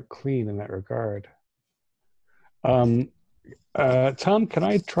hands aren't clean in that regard. Tom, can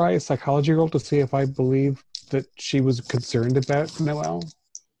I try a psychology roll to see if I believe that she was concerned about Noelle?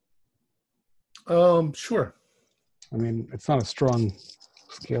 Sure. I mean, it's not a strong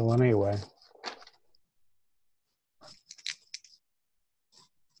skill anyway.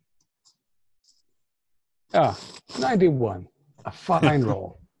 Ah, 91. A fine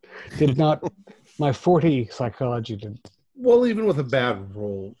roll. My 40 psychology did. Well, even with a bad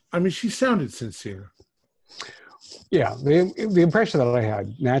roll, I mean, she sounded sincere. Yeah, the impression that I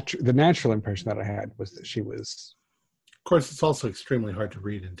had, the natural impression that I had was that she was. Of course, it's also extremely hard to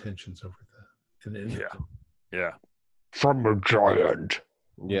read intentions over the. Yeah. From a giant.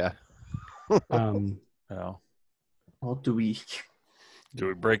 Yeah. Well, Well, do we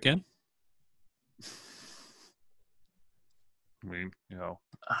break in? We, came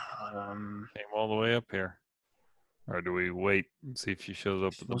all the way up here. Or do we wait and see if she shows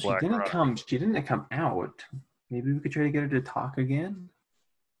up at the Black Rock? She didn't come out. Maybe we could try to get her to talk again.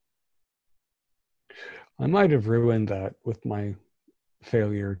 I might have ruined that with my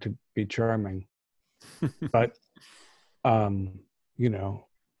failure to be charming. But,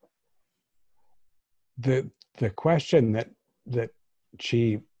 the question that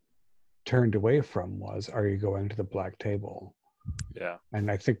she turned away from was, are you going to the black table? Yeah. And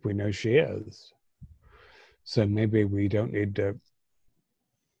I think we know she is. So maybe we don't need to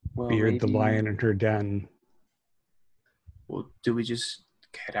beard the lion in her den. Well, do we just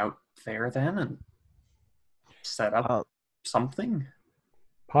get out there then and set up something?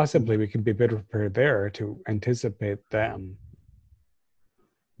 Possibly we can be better prepared there to anticipate them.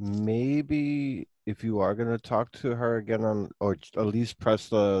 Maybe if you are going to talk to her again or at least press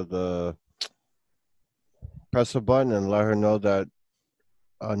the press a button and let her know that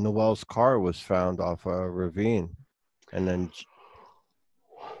Noelle's car was found off a ravine, and then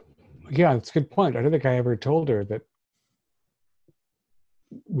Yeah, it's a good point. I don't think I ever told her that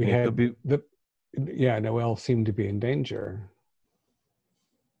we It had could be. the. Yeah, Noelle seemed to be in danger,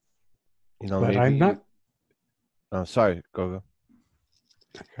 but I'm Maybe. not. Oh, sorry. Go.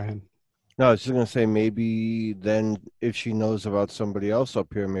 Go ahead. No, I was just gonna say maybe then if she knows about somebody else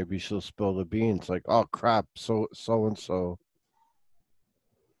up here, maybe she'll spill the beans. Like, oh crap, so and so.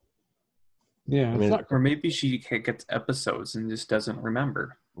 Yeah, I it's mean, not. Or maybe she gets episodes and just doesn't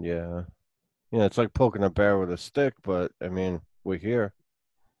remember. yeah, it's like poking a bear with a stick. But I mean, we're here.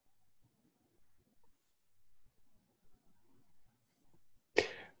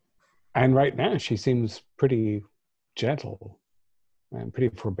 And right now, she seems pretty gentle and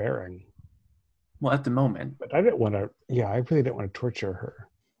pretty forbearing. Well, at the moment. But I didn't want to. Yeah, I really didn't want to torture her.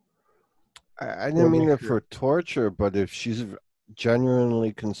 I Or didn't mean make it her. for torture, but if she's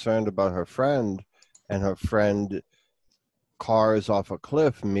genuinely concerned about her friend, and her friend car is off a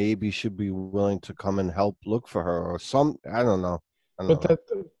cliff, maybe she'd be willing to come and help look for her or some. I don't know. But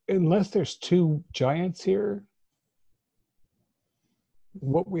unless there's two giants here,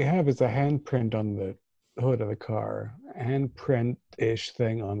 what we have is a handprint on the hood of the car, a handprint-ish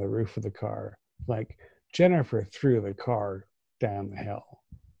thing on the roof of the car. Like Jennifer threw the car down the hill.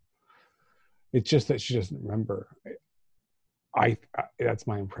 It's just that she doesn't remember. I that's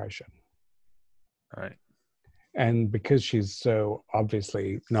my impression. Right. And because she's so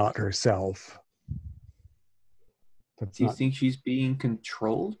obviously not herself, that's Do you not. think she's being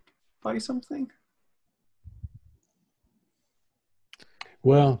controlled by something?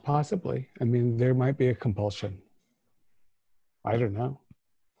 Well, possibly. I mean, there might be a compulsion. I don't know.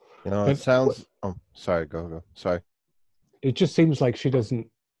 It But sounds. Oh, sorry. Go. Sorry. it just seems like she doesn't.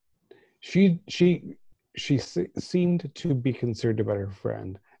 She seemed to be concerned about her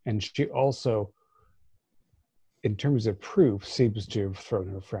friend, and she also, in terms of proof, seems to have thrown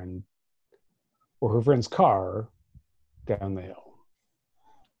her friend or her friend's car down the hill.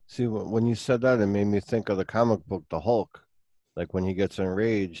 See, when you said that, it made me think of the comic book, The Hulk. Like when he gets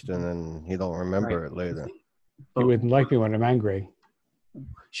enraged and then he don't remember it later. You wouldn't like me when I'm angry.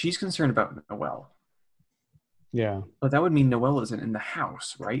 She's concerned about Noelle. Yeah. But that would mean Noelle isn't in the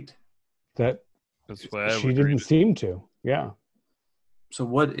house, right? That That's why I she would didn't read it. seem to. Yeah. So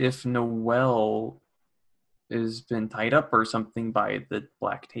what if Noelle has been tied up or something by the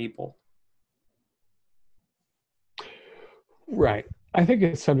black table? Right. I think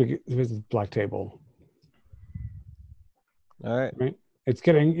it's time to visit the black table. All right. Right. It's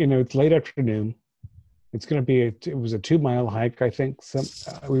getting, it's late afternoon. It's going to be, it was a 2-mile hike, I think.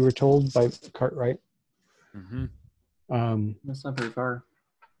 We were told by Cartwright. Mm-hmm. That's not very far.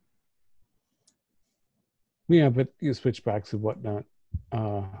 Yeah, but you switchbacks and whatnot.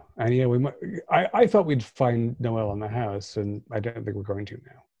 And yeah, we might. I thought we'd find Noelle in the house, and I don't think we're going to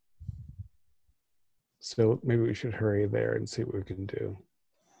now. So maybe we should hurry there and see what we can do.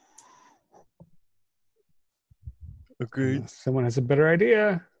 Agreed. Unless someone has a better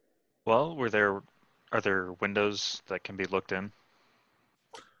idea. Well, are there windows that can be looked in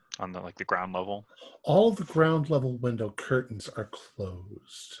on the ground level? All the ground level window curtains are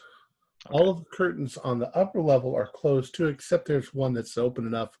closed. Okay. All of the curtains on the upper level are closed too, except there's one that's open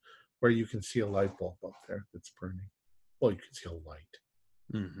enough where you can see a light bulb up there that's burning. Well, you can see a light.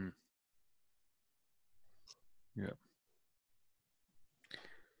 Mm-hmm. Yeah.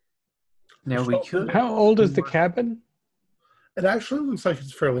 Now we could. How old is the cabin? It actually looks like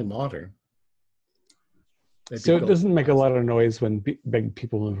it's fairly modern. Maybe So it built doesn't make a last- lot of noise when big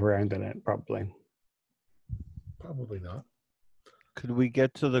people move around in it, probably. Probably not. Could we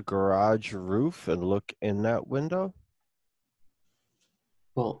get to the garage roof and look in that window?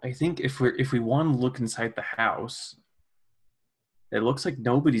 Well, I think if we want to look inside the house, it looks like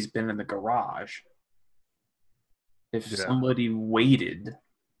nobody's been in the garage. If Yeah. somebody waited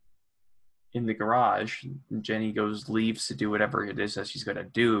in the garage, Jenny leaves to do whatever it is that she's going to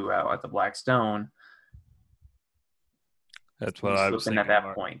do out at the Black Stone. That's what we I slip was in thinking. at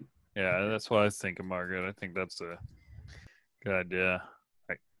that point. Yeah, that's what I was thinking, Margaret. I think that's a good idea.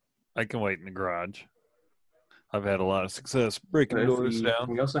 I can wait in the garage. I've had a lot of success breaking But if doors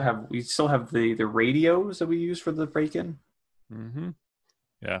down. we still have the radios that we use for the break-in. Mm-hmm.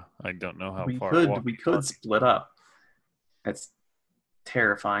 Yeah, I don't know how we far. could split up. That's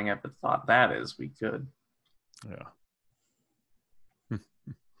terrifying at the thought that is. We could. Yeah.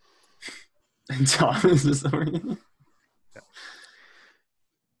 And Tom is the story.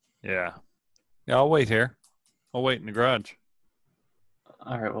 Yeah. Yeah, I'll wait here. I'll wait in the garage.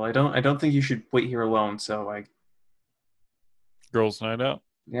 All right. Well, I don't think you should wait here alone. So Girls' night out.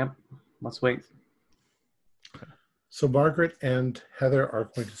 yep. Let's wait. So Margaret and Heather are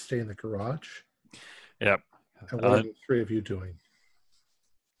going to stay in the garage. Yep. And what are the three of you doing?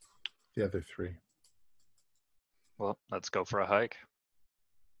 The other three. Well, let's go for a hike.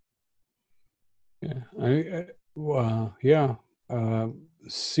 Yeah,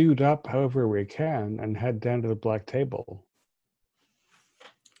 suit up however we can and head down to the black table.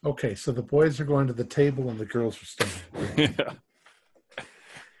 Okay, so the boys are going to the table and the girls are staying. Yeah.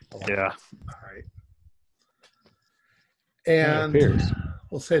 All right. It And appears.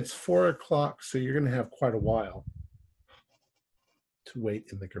 we'll say it's 4 o'clock, so you're going to have quite a while to wait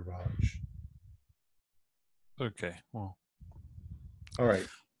in the garage. Okay. Well, All right.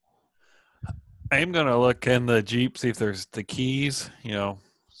 I am gonna look in the Jeep, see if there's the keys. You know,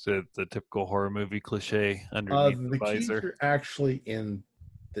 the typical horror movie cliche underneath the The keys visor. are actually in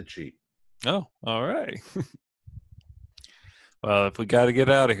the Jeep. Oh, all right. Well, if we got to get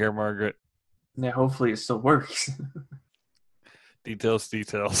out of here, Margaret. Yeah, hopefully it still works. Details.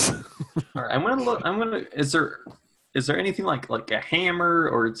 All right, I'm gonna look. Is there anything like a hammer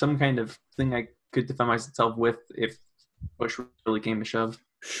or some kind of thing I could defend myself with if push really came to shove?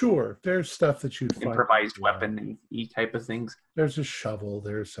 Sure, there's stuff that you'd find. Improvised weapon and type of things. There's a shovel.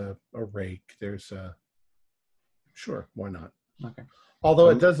 There's a rake. There's a. Sure, why not? Okay. Although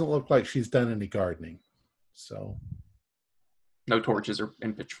it doesn't look like she's done any gardening, so. No torches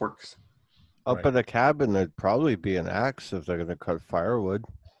and pitchforks. Up in the cabin, there'd probably be an axe if they're going to cut firewood.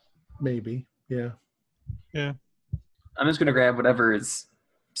 Maybe, yeah. Yeah. I'm just gonna grab whatever is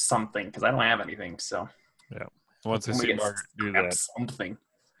something because I don't have anything. So. Yeah. Once I When we see get Margaret do grab that. something.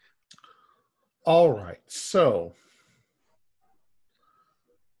 All right, so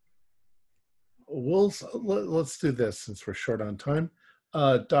let's do this since we're short on time.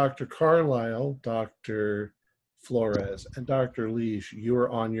 Dr. Carlisle, Dr. Flores, and Dr. Leash, you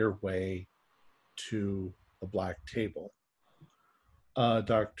are on your way to the black table.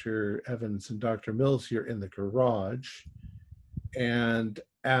 Dr. Evans and Dr. Mills, you're in the garage. And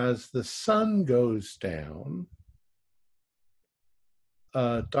as the sun goes down,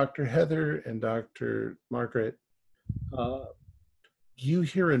 Dr. Heather and Dr. Margaret, you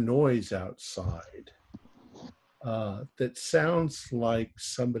hear a noise outside that sounds like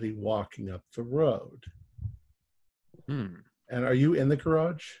somebody walking up the road. And are you in the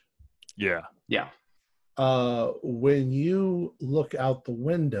garage? Yeah. Yeah. When you look out the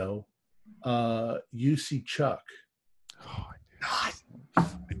window, you see Chuck. Oh, I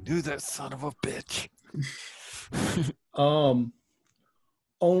knew that son of a bitch.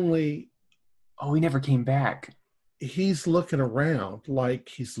 Only he never came back. he's looking around like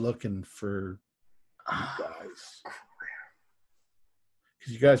he's looking for you guys.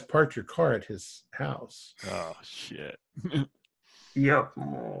 Because you guys parked your car at his house. Oh shit. Yep.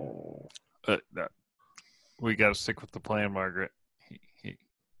 No. We got to stick with the plan, Margaret.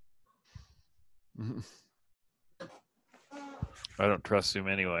 I don't trust him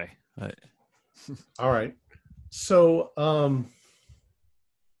anyway. All right. So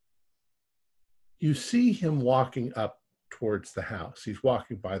you see him walking up towards the house. He's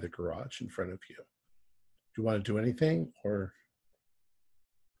walking by the garage in front of you. Do you want to do anything or?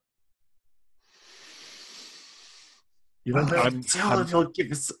 You don't have. Tell him he'll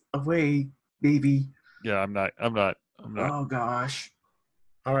give us away, baby. Yeah, I'm not. Oh gosh.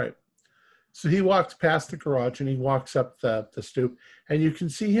 All right. So he walks past the garage and he walks up the stoop, and you can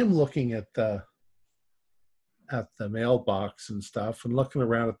see him looking at the mailbox and stuff, and looking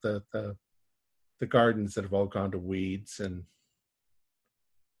around at the gardens that have all gone to weeds, and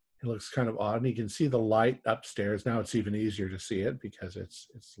it looks kind of odd. And you can see the light upstairs. Now it's even easier to see it because it's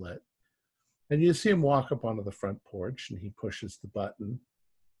lit. And you see him walk up onto the front porch, and he pushes the button.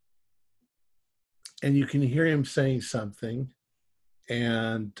 And you can hear him saying something,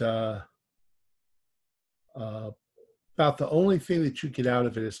 and about the only thing that you get out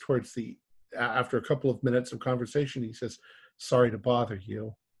of it is towards after a couple of minutes of conversation, he says, "Sorry to bother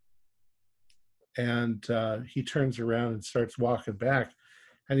you." And he turns around and starts walking back,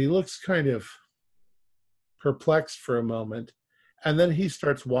 and he looks kind of perplexed for a moment. And then he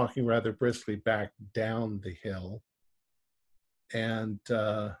starts walking rather briskly back down the hill. And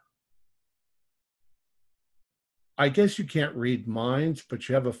I guess you can't read minds, but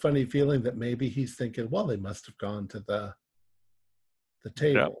you have a funny feeling that maybe he's thinking, well, they must have gone to the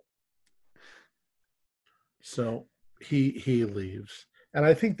table. Yep. So he leaves. And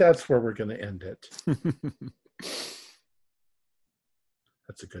I think that's where we're going to end it.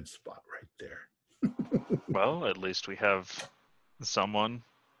 That's a good spot right there. Well, at least we have someone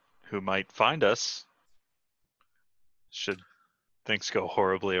who might find us should things go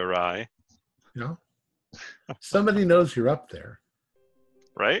horribly awry. Yeah. Somebody knows you're up there.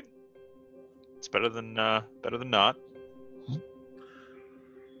 Right? It's better than not.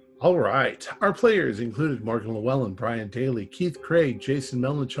 All right. Our players included Morgan Llewellyn, Brian Daly, Keith Craig, Jason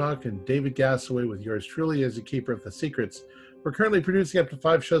Melnichuk, and David Gassaway, with yours truly as a keeper of the secrets. We're currently producing up to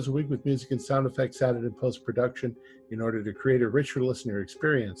 5 shows a week with music and sound effects added in post-production in order to create a richer listener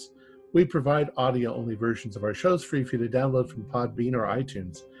experience. We provide audio-only versions of our shows free for you to download from Podbean or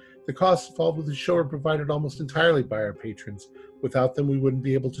iTunes. The costs involved with the show are provided almost entirely by our patrons. Without them, we wouldn't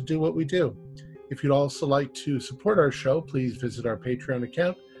be able to do what we do. If you'd also like to support our show, please visit our Patreon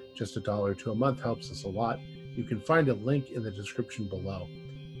account. Just $1 to a month helps us a lot. You can find a link in the description below.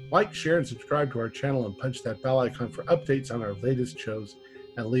 Like, share, and subscribe to our channel and punch that bell icon for updates on our latest shows,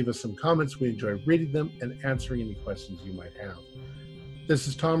 and leave us some comments. We enjoy reading them and answering any questions you might have. This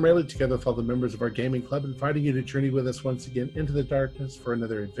is Tom Rayleigh, together with all the members of our gaming club, inviting you to journey with us once again into the darkness for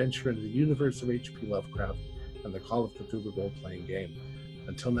another adventure into the universe of H.P. Lovecraft and the Call of Cthulhu role-playing game.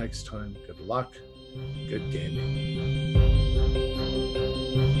 Until next time, good luck, good gaming.